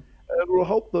Yeah. it will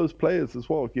help those players as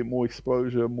well get more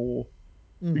exposure, more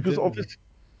Mm, because definitely. obviously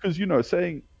because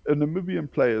saying a Namibian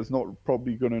player is not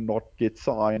probably going to not get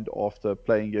signed after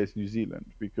playing against New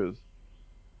Zealand because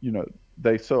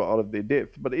they're so out of their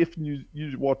depth. But if you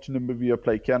watch Namibia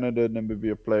play Canada,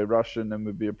 Namibia play Russia,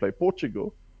 Namibia play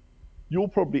Portugal, you'll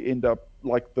probably end up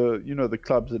like the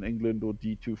clubs in England or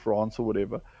D2 France or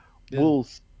whatever Yeah.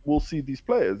 will see these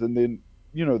players, and then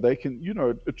they can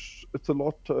it's a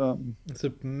lot It's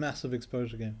a massive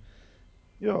exposure game.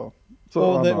 yeah. So I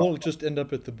Or don't they know. all just end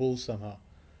up at the Bulls somehow.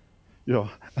 Yeah,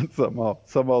 and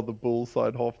somehow the Bull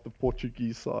side, half the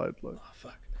Portuguese side, like. Oh,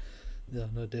 fuck. Yeah,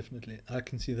 no, definitely. I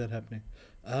can see that happening.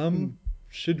 Mm.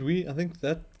 Should we? I think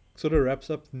that sort of wraps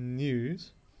up the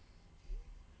news.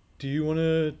 Do you want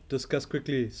to discuss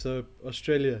quickly? So,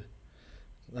 Australia,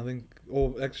 I think,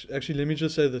 or actually, let me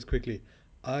just say this quickly.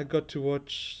 I got to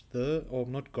watch or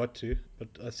not got to, but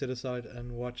I set aside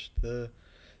and watched the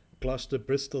Gloucester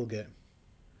Bristol game.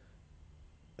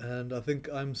 And I think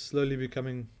I'm slowly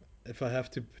becoming. If I have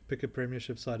to pick a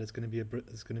Premiership side, it's going to be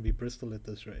it's going to be Bristol at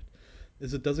this rate.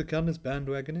 Does it count as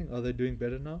bandwagoning? Are they doing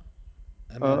better now?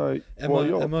 Am I am Well, I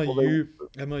yeah. am I Well, you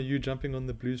am I you jumping on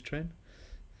the Blues train?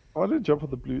 I didn't jump on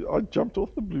the blue. I jumped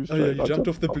off the Blues Oh yeah, train. you I jumped jumped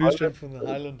off the on the Blues train from the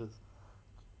Highlanders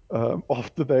Highlanders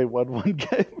after they won one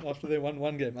game. after they won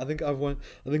one game. I think I've won.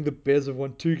 I think the Bears have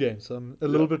won two games, so I'm a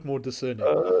Yeah. little bit more discerning.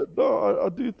 No, I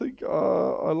do think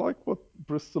I like what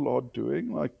Bristol are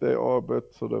doing. Like they are a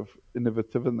bit sort of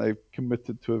innovative, and they've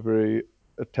committed to a very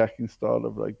attacking style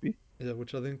of rugby. Yeah,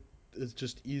 which I think is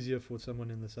just easier for someone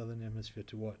in the Southern Hemisphere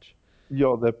to watch.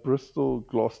 Yeah, that Bristol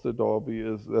Gloucester derby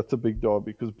that's a big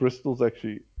derby because Bristol's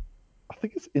actually I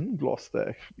think it's in Gloucester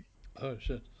actually. Oh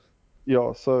shit.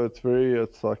 Yeah, so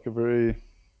it's like a very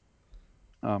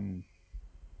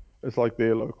it's like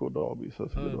their local derby, so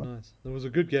it's a good Oh one. nice. That was a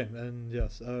good game, and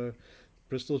yes,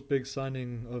 Bristol's big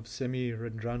signing of Semi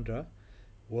Rendrandra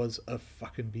was a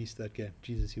fucking beast that game.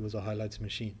 Jesus, he was a highlights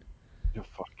machine. Yeah,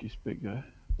 fuck, he's big, eh?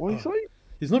 What Oh, he's like?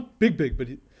 he's not big, but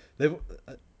they've.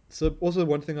 So also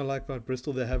one thing I like about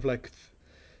Bristol, they have like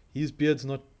his beard's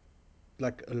not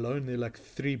like alone. They're like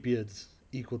three beards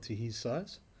equal to his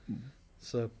size. Hmm.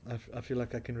 So I feel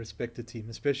like I can respect the team,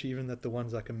 especially even that the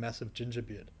one's like a massive ginger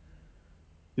beard.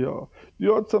 Yeah.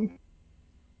 You had something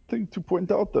to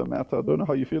point out though, Matt. I don't know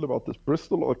how you feel about this.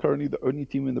 Bristol are currently the only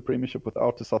team in the Premiership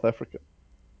without a South African.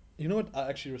 You know what? I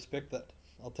actually respect that.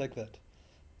 I'll take that.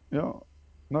 Yeah.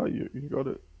 No, you got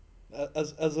it.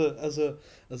 As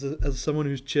someone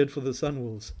who's cheered for the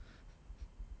Sunwolves.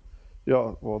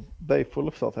 Yeah, well, they full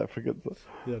of South Africans.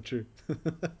 Yeah, true.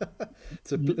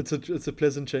 You, It's a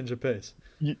pleasant change of pace.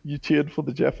 you cheered for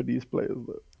the Japanese players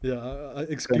though, Yeah, I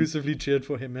and exclusively cheered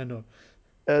for Himeno,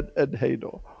 and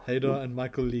Haydar. Haydar, and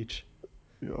Michael Leach.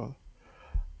 Yeah.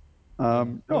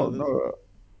 No, Yeah, no.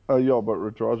 Yeah, but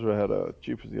Radraja had a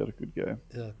Jeepers. He had a good game.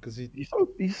 yeah, because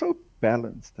He's so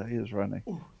balanced. He is running.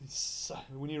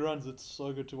 when he runs, it's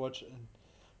so good to watch. And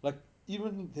like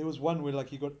even there was one where like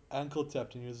he got ankle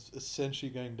tapped and he was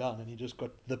essentially going down, and he just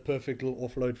got the perfect little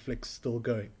offload flick still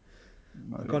going.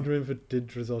 No, I yeah. can't remember if it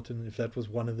did result in if that was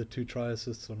one of the two try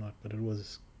assists or not, but it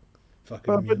was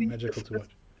fucking But magical to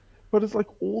watch. it's like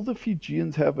all the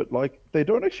Fijians have it. Like they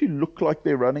don't actually look like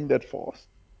they're running that fast,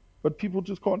 but people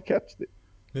just can't catch them.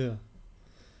 Yeah,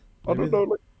 I maybe don't know,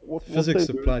 the like what they physics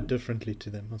do. apply differently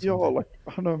to them or Yeah, something. like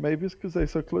I don't know. Maybe it's because they're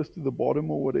so close to the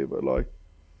bottom or whatever. Like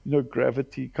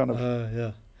gravity kind of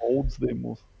Yeah, holds them.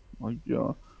 Or like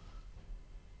yeah,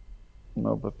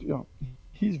 no, but yeah,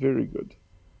 he's very good.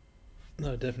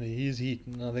 no, definitely he's heat,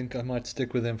 and I think I might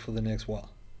stick with him for the next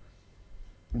while.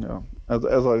 Yeah,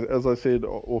 as I said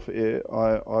off air,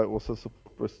 I also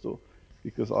support Bristol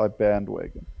because I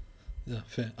bandwagon. Yeah,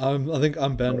 fair. I think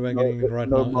I'm No, bandwagoning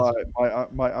right no, now my as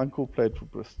my uncle played for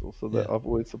Bristol, so that yeah, I've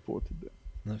always supported them.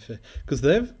 no fair because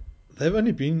they've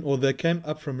only been or they came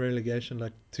up from relegation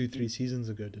like 2 3 seasons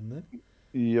ago, didn't they?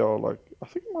 Yeah, like I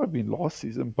think it might have been last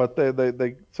season, but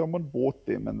they someone bought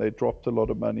them and they dropped a lot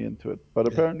of money into it. But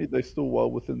Yeah, apparently they're still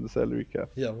well within the salary cap.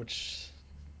 yeah, which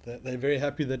they're very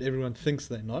happy that everyone thinks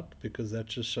they're not because that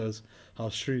just shows how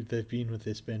shrewd they've been with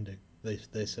their spending.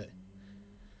 They say.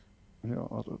 Yeah,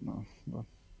 I don't know, but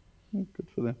good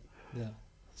for them. Yeah.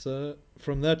 So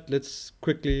from that, let's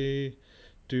quickly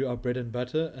do our bread and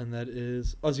butter, and that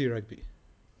is Aussie rugby.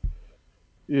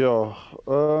 Yeah.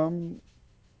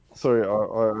 Sorry,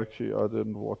 I actually I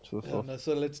didn't watch this. I Yeah, was no.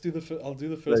 So let's do I'll do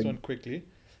the first one playing quickly.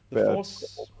 The bad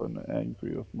Force. golf and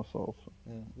angry with myself.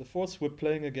 Yeah, the Force were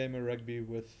playing a game of rugby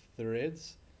with the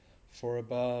Reds for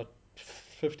about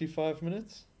 55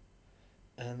 minutes,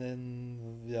 and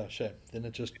then yeah, shame. Then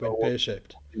it just Yeah, went pear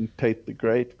shaped. Tate the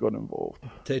Great got involved.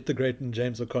 Tate the Great and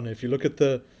James O'Connor. If you look at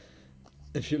the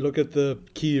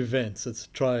key events, it's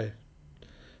try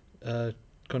uh,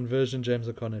 conversion James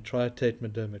O'Connor, try Tate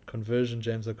McDermott, conversion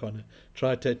James O'Connor,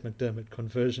 try Tate McDermott,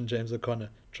 conversion James O'Connor,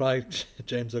 try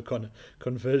James O'Connor,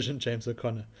 conversion James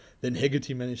O'Connor. Then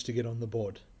Hegarty managed to get on the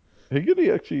board.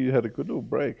 Higgity actually had a good little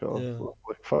break. I was Yeah,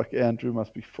 like, fuck, Andrew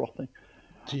must be frothing.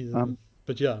 Jesus. Um,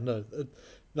 But yeah, no,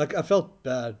 like I felt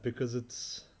bad because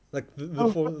it's like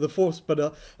oh, the force, but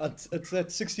it's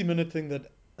that 60-minute thing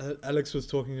that Alex was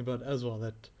talking about as well.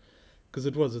 That because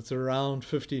it's around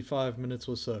 55 minutes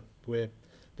or so where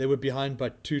they were behind by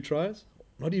two tries,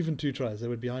 not even two tries. They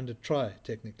were behind a try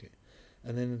technically,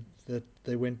 and then that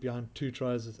they went behind two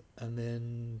tries, and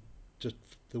then just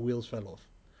the wheels fell off.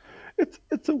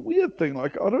 it's a weird thing.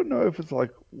 Like I don't know if it's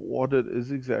like what it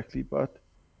is exactly, but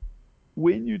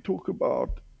when you talk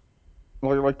about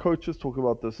like coaches talk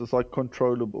about this, it's like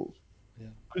controllables. Yeah,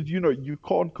 Because you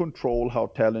can't control how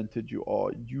talented you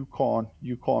are. You can't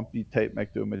be Tate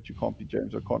McDermott. You can't be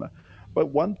James O'Connor. But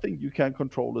one thing you can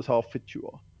control is how fit you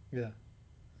are. yeah.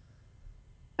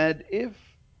 And if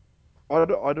I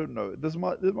don't know,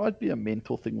 there might be a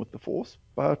mental thing with the Force,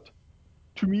 but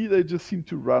to me they just seem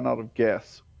to run out of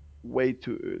gas way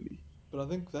too early. But I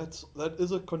think that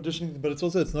is a conditioning, but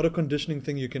it's not a conditioning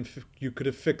thing you could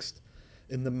have fixed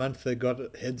in the month they got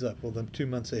a heads up or the 2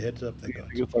 months of heads up they I got.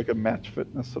 think it's like a match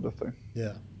fitness sort of thing.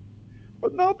 Yeah,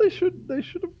 But now they should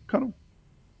have kind of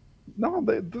now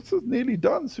this is nearly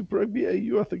done. Super Rugby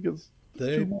AU I think is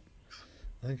two they more.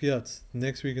 I think yeah it's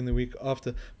next week and the week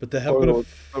after, but they have got Oh,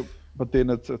 no, but then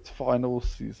it's final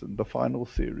season, the final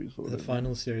series or the whatever.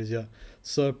 final series. Yeah,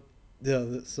 so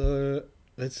yeah, so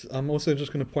I'm also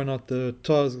just going to point out the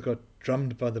Tars got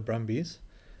drummed by the Brumbies,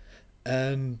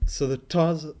 and so the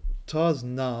Tars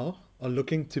now are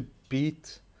looking to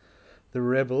beat the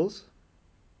Rebels.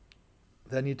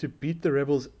 They need to beat the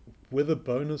Rebels with a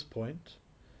bonus point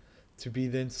to be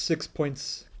then 6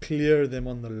 points clear them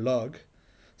on the log,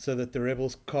 so that the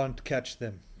Rebels can't catch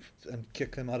them and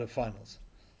kick them out of finals.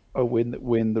 Oh,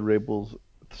 when the rebels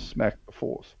smacked the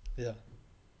force. Yeah.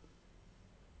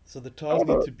 So the Oh Tars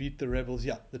need no. to beat the Rebels.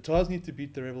 Yeah, the Tars need to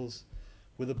beat the Rebels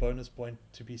with a bonus point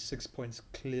to be 6 points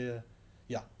clear.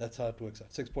 Yeah, that's how it works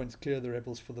out. 6 points clear the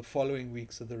Rebels for the following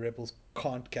week, so the Rebels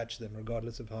can't catch them,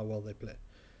 regardless of how well they play.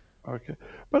 Okay,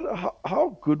 but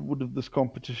how good would have this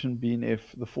competition been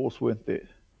if the force weren't there?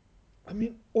 I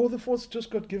mean, all the Force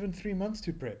just got given 3 months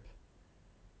to prep.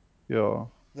 Yeah,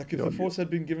 Like, if yeah, the Force had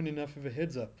been given enough of a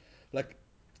heads up, like,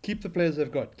 keep the players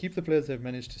they've got, keep the players they've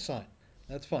managed to sign.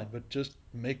 That's fine, but just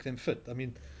make them fit. I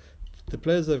mean, the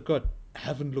players they've got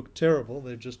haven't looked terrible.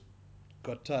 They've just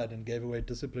got tired and gave away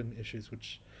discipline issues,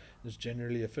 which is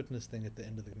generally a fitness thing at the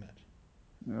end of the match.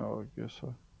 yeah. I guess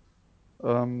so.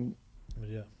 Um, But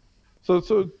yeah, so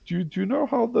do you know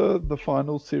how the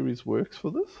final series works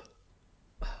for this?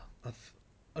 I, th-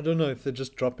 I don't know if they're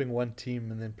just dropping one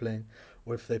team and then playing,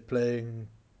 or if they're playing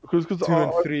Because two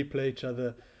and three play each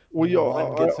other, well, yeah, then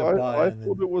one gets a bye, I and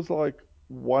thought then it was like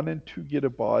one and two get a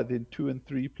bye, then two and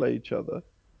three play each other.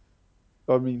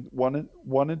 I mean, one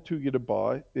and two get a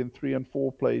bye, then three and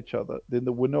four play each other. Then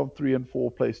the winner of three and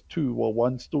four plays two, while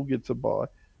one still gets a bye.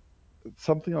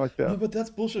 Something like no, that. but that's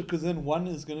bullshit because then one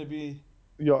is going to be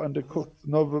Yeah, like undercooked.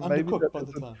 No, but maybe that undercooked by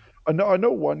the isn't. time. I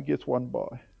know one gets one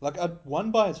bye. Like,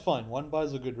 one bye is fine. One bye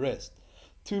is a good rest.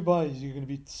 Two buys, you're going to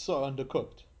be so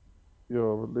undercooked.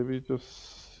 Yeah, but let me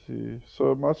just see.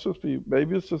 So it must just be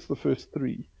maybe it's just the first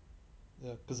three.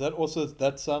 Yeah, because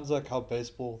that sounds like how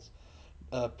baseball's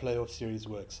playoff series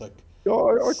works. Like, Yeah,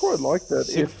 I quite like that.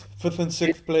 sixth, fifth, and If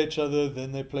sixth play each other.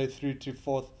 Then they play through to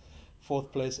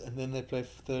fourth place, and then they play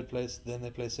third place. Then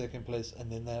they play second place,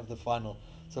 and then they have the final.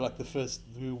 So, like, the first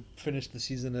who finished the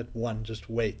season at one just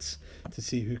waits to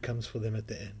see who comes for them at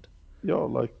the end. yeah,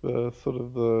 like the sort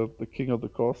of the king of the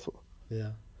castle.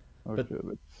 Yeah, but Okay,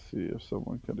 let's see if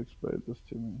someone can explain this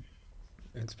to me.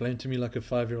 explain to me, like a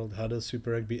 5-year-old, how does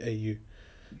Super Rugby AU?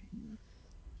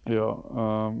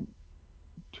 Yeah,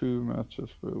 two matches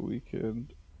per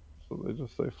weekend. So they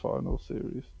just say final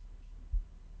series.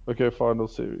 Okay, final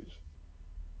series.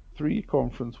 Three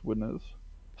conference winners.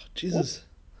 Oh, What? Jesus,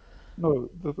 No,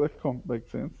 that can't make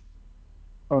sense.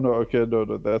 Oh no, okay, no,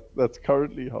 that's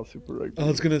currently how Super I Rugby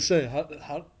was works. gonna say,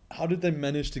 how did they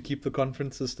manage to keep the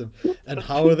conference system, and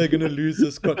how are they gonna lose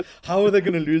this? How are they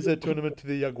gonna lose their tournament to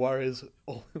the Jaguares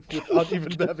without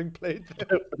even having played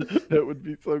them? That would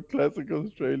be so classic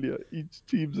Australia. Each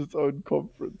team's its own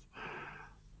conference.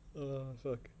 Oh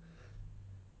fuck.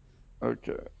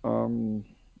 Okay.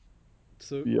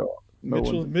 So Yeah. No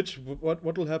one's.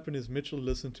 What will happen is Mitch will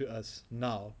listen to us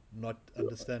now, not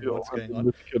understand Yeah, what's and going then on,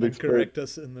 Mitch can and explain. correct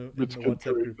us in Mitch the can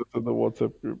WhatsApp correct group. us in the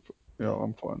WhatsApp group. Yeah, Yeah,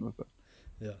 I'm fine with that.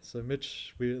 yeah. So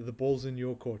Mitch, the ball's in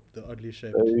your court. The oddly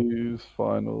shaped. Days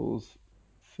finals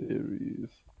series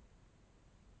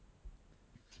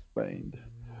explained.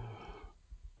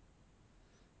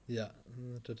 Yeah.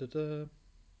 Da-da-da.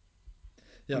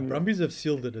 Yeah, Yeah. Brumbies have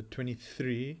sealed it at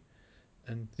 23.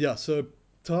 And yeah, so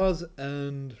Tars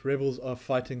and Rebels are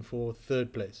fighting for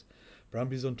third place.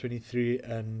 Brumbies on 23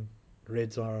 and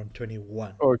Reds are on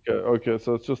 21. Okay. Okay.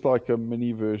 So it's just like a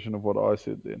mini version of what I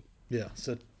said then. Yeah,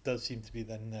 so it does seem to be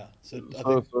then, yeah. So I So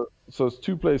think, so so it's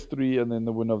two plays three, and then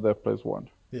the winner of that plays one.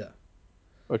 yeah,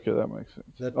 Okay, that makes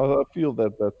sense. that, I feel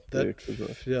that that's fair that,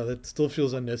 because yeah, that still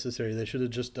feels unnecessary. They should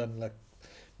have just done like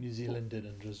New Zealand did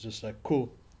and was just like,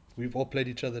 cool, we've all played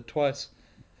each other twice.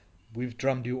 We've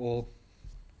drummed you all.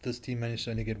 This team managed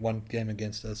to only get one game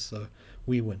against us, so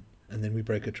we win. And then we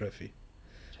break a trophy.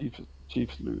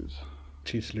 Chiefs lose.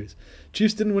 Chiefs lose.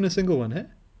 Chiefs didn't win a single one, hey?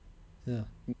 Yeah.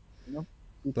 No,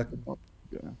 Chiefs Like, did not.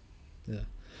 Yeah. yeah.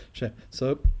 Shame.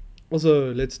 So,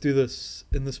 also, let's do this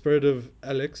in the spirit of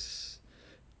Alex.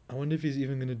 I wonder if he's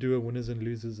even going to do a winners and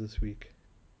losers this week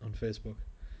on Facebook.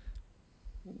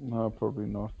 No, probably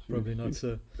not. Probably not. He's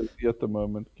So, busy at the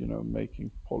moment,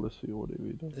 making policy or whatever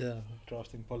he does. yeah,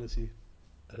 drafting policy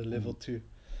at a level Mm. two.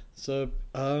 So,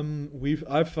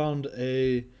 I found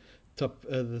a top.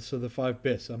 So the five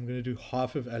best. I'm going to do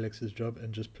half of Alex's job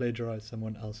and just plagiarize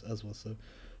someone else as well. So,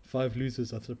 five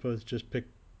losers. I suppose just pick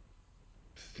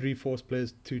three force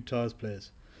players, two tires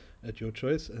players, at your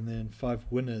choice, and then five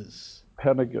winners.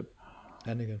 Hannigan.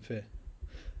 Hannigan fair.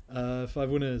 Five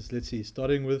winners. Let's see.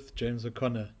 Starting with James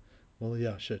O'Connor. Well,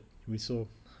 yeah, shit. We saw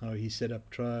how he set up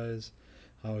tries,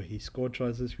 how he scored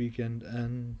tries this weekend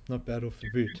and not bad off the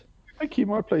boot. I think he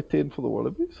might play 10 for the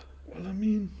Wallabies. Well, I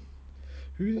mean,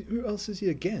 who else is he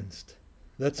against?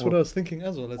 That's what Or, I was thinking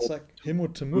as well. It's or like him or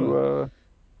to, Tamua.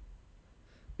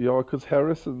 yeah, because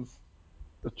Harrison's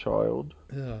a child.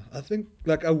 Yeah, I think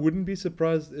like I wouldn't be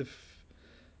surprised if.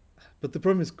 But the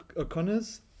problem is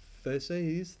O'Connor's. They say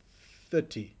he's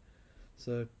 30.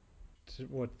 So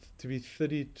what to be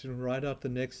 30 to ride out the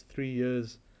next 3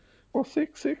 years? Or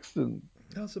Sexton.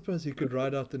 I suppose he could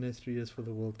ride out the next 3 years for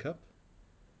the World Cup.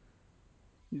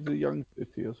 He's a young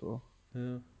 30 as well.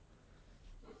 Yeah.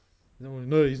 No,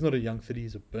 no, he's not a young 30.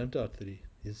 He's a burnt out 30.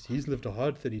 He's lived a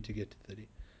hard 30 to get to 30.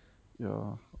 Yeah.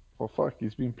 Well, fuck,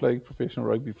 he's been playing professional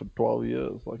rugby for 12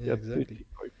 years. Like, Yeah, at exactly. 30,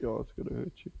 like, yeah, it's going to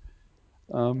hurt you.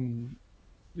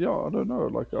 Yeah, I don't know.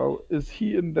 Like, is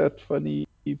he in that funny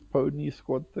pony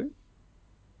squad thing?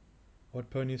 What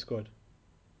pony squad?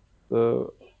 The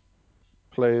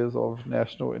players of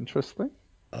national interest thing?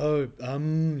 Oh,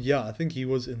 yeah, I think he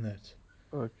was in that.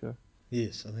 Okay.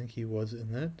 Yes, I think he was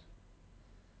in that.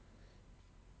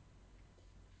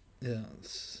 Yeah.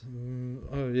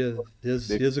 Oh, yeah.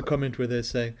 Here's a comment where they're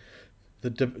saying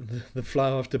the fly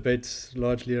half debates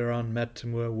largely around Matt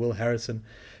Timur, Will Harrison,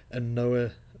 and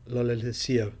Noah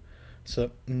Lolesio.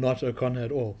 So not O'Connor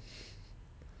at all.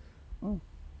 Oh,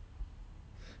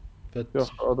 yeah, But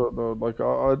I don't know. Like,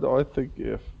 I think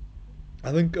if,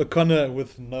 I think O'Connor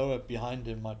with Noah behind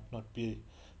him might not be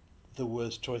the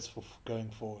worst choice for going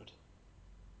forward.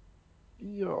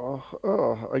 yeah,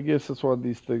 I guess it's one of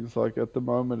these things. Like, at the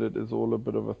moment, it is all a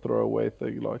bit of a throwaway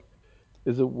thing. Like,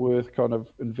 is it worth kind of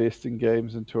investing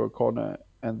games into O'Connor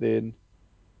and then,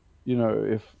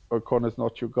 if O'Connor's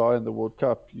not your guy in the World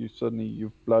Cup,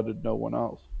 you've blooded no one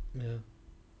else. Yeah.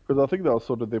 Because I think that was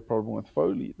sort of their problem with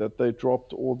Foley, that they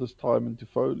dropped all this time into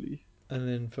Foley, And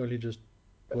then Foley just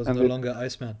was and no then, longer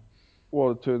Iceman.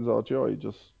 well, it turns out, yeah, he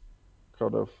just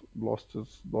kind of lost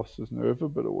his nerve a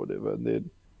bit or whatever, and then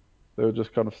they were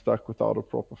just kind of stuck without a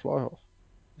proper fly half.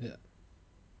 Yeah.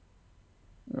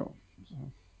 Yeah, so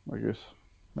I guess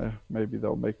maybe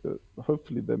they'll make the.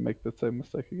 Hopefully, they make the same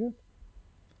mistake again.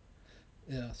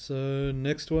 Yeah. So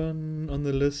next one on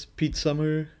the list, Pete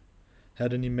Summer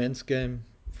had an immense game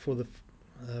for the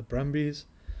Brumbies.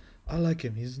 I like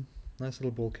him. He's a nice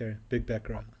little ball carrier, big back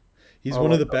row. He's I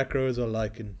one of like. the back rowers I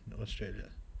like in Australia.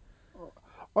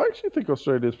 I actually think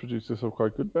Australia's producing some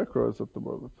quite good back rows at the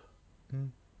moment. Mm.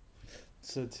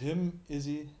 So it's him,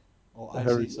 Izzy, or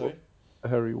Harry Izzy, sorry,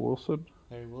 Harry Wilson.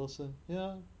 Harry Wilson.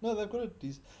 Yeah, no, they've got it.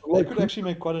 They Like could actually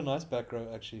make quite a nice back row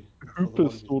actually for the Hooper's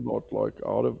Wallabies. still not like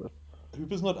out of it,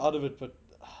 Hooper's not out of it, but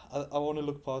I want to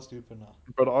look past Hooper now.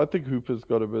 but I think Hooper's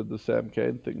got a bit of the Sam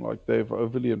Cane thing. Like they've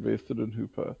overly invested in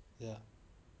Hooper, Yeah,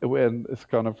 and it's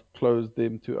kind of closed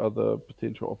them to other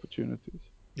potential opportunities.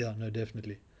 yeah, no,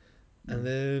 definitely. And Mm.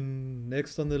 then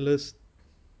next on the list,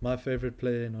 my favorite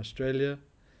player in Australia,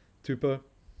 Tupou.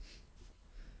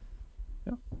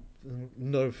 Yeah,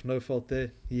 No fault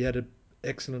there. He had an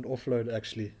excellent offload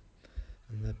actually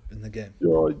in the game.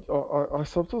 yeah. I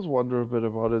sometimes wonder a bit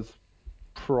about his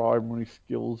primary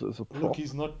skills as a Look, prop.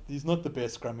 he's not the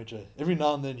best scrummager. Every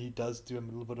now and then he does do a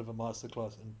little bit of a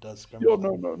masterclass and does Yeah, scrummage well.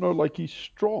 no, no, no. Like he's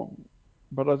strong,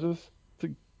 but I just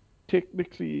think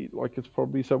technically, like it's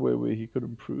probably somewhere where he could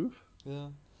improve. Yeah,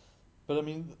 but I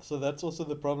mean, so that's also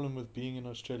the problem with being in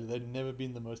Australia. They've never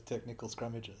been the most technical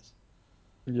scrummagers,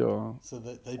 Yeah. so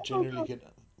they No, generally no, get.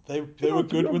 They were to be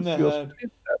good when honest, they the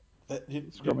had Australian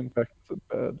that. scrumming back isn't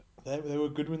bad. They were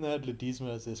good when they had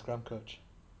Ledesma as their scrum coach.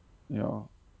 Yeah,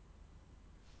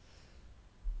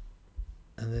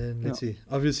 And then yeah, let's see.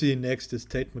 Obviously, next is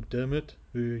Tate McDermott,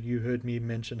 who you heard me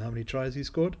mention how many tries he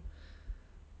scored.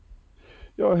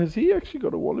 yeah. Has he actually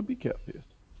got a Wallaby cap yet?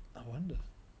 I wonder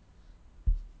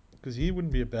because he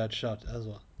wouldn't be a bad shot as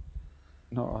well.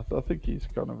 No, I think he's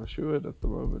kind of assured at the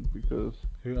moment because,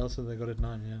 Who else have they got at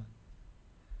 9? Yeah,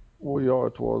 well, yeah,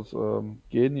 it was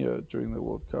Genia during the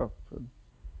World Cup and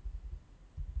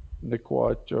Nick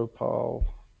White, Joe Powell.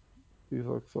 These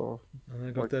and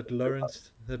they got like,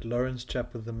 that Lawrence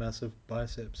chap with the massive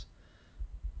biceps.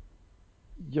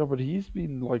 yeah, but he's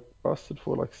been like busted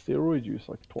for like steroid use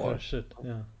like Oh twice. shit,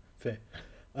 yeah, fair.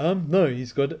 No,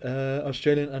 he's got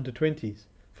Australian under 20s,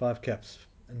 5 caps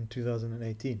in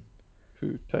 2018.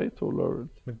 Who, Tate or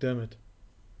Lawrence? McDermott.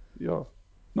 Yeah.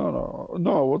 No, no,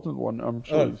 no. It wasn't one. I'm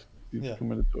sure Oh, he's yeah.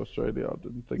 committed to Australia. I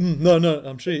didn't think No, no,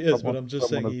 I'm sure he is, but someone I'm just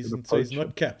saying someone has he's been so he's approaching.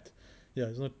 not capped. Yeah,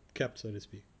 he's not capped, so to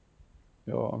speak.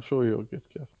 Yeah, I'm sure he'll get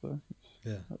capped though.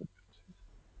 Yeah.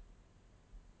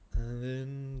 And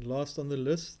then last on the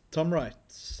list, Tom Wright.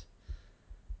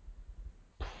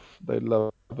 They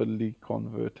love a league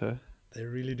converter. They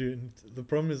really do. And the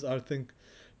problem is, I think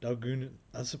Dalgoon.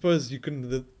 I suppose you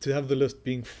couldn't. To have the list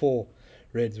being four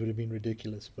Reds would have been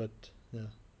ridiculous. But yeah,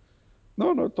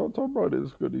 No, no, Tom Brady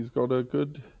is good. He's got a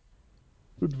good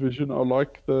vision. I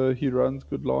like the he runs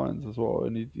good lines as well,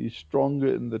 and he's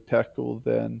stronger in the tackle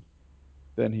than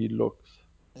he looks.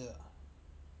 yeah.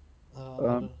 I Um,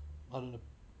 don't. I don't know.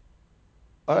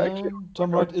 I actually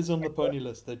Tom I Wright is on the pony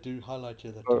list. They do highlight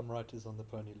here that uh, Tom Wright is on the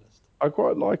pony list. I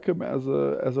quite like him as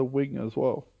a wing as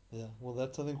well. Yeah. Well,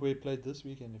 that's I think where he played this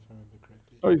weekend, if I remember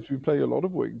correctly. Oh, he's been playing a lot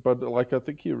of wing, but like I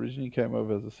think he originally came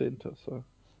over as a centre. So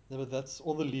Yeah, but that's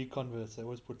all the league converts. They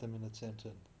always put them in at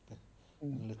centre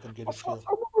mm. and let them get I a saw feel.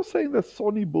 someone was saying that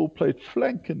Sonny Bull played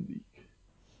flank in league.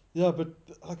 Yeah, but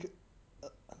uh,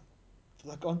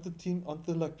 aren't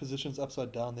the like positions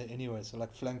upside down there anyway? So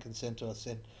like flank and centre are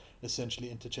essentially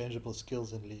interchangeable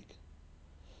skills in league.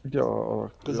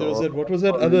 Because there was Yeah. that. What was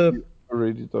that I other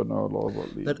really don't know a lot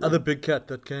about league. that other big cat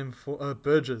that came for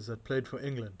Burgess that played for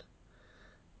England?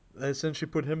 They essentially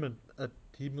put him in at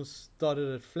he must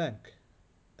started at flank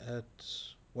at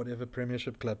whatever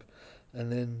Premiership club,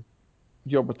 and then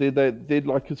Yeah, but they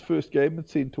like his first game at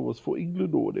centre was for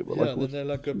England or whatever. yeah, Like it and then was they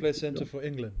like go play centre yeah, for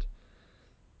England,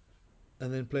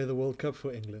 and then play the World Cup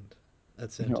for England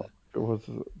at yeah, centre. it was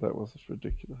that was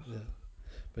ridiculous. Yeah,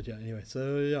 but yeah. Anyway,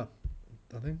 so yeah,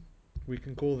 I think we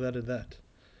can call that a that.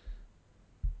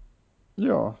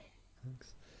 Yeah,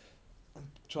 Thanks.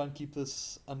 Try and keep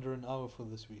this under an hour for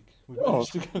this week. We yeah,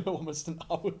 managed to go almost an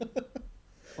hour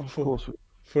of for course.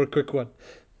 for a quick one.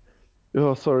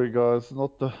 Yeah, sorry guys,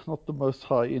 not the most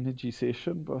high energy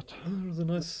session, but It was a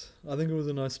nice. I think it was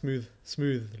a nice,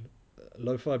 smooth,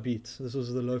 lo-fi beats. This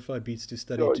was the lo-fi beats to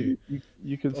study yeah, to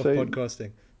you can of save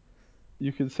podcasting.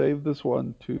 this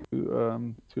one to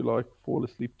like fall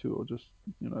asleep to, or just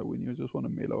when you just want to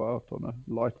mellow out on a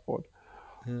light pod.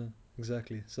 Yeah,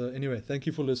 exactly. So anyway, thank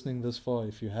you for listening this far.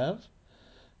 If you have,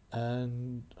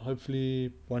 and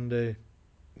hopefully one day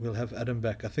we'll have Adam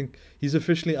back. I think he's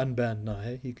officially unbanned now.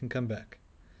 Hey, he can come back.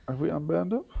 Have we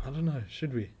unbanned him? I don't know.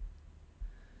 Should we?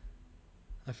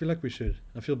 I feel like we should.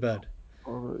 I feel bad.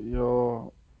 Yeah.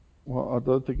 Well, I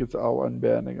don't think it's our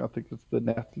unbanning. I think it's the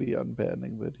Natalie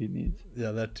unbanning that he needs.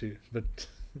 Yeah, that too. But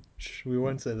we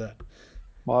won't say that.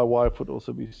 My wife would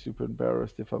also be super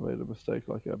embarrassed if I made a mistake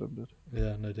like Adam did.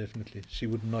 Yeah, no, definitely. She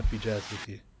would not be jazzed with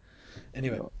you.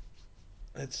 Anyway, Yeah,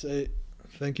 let's say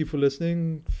thank you for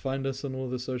listening. Find us on all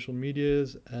the social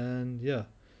medias, and yeah,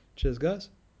 cheers, guys.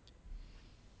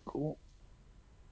 cool.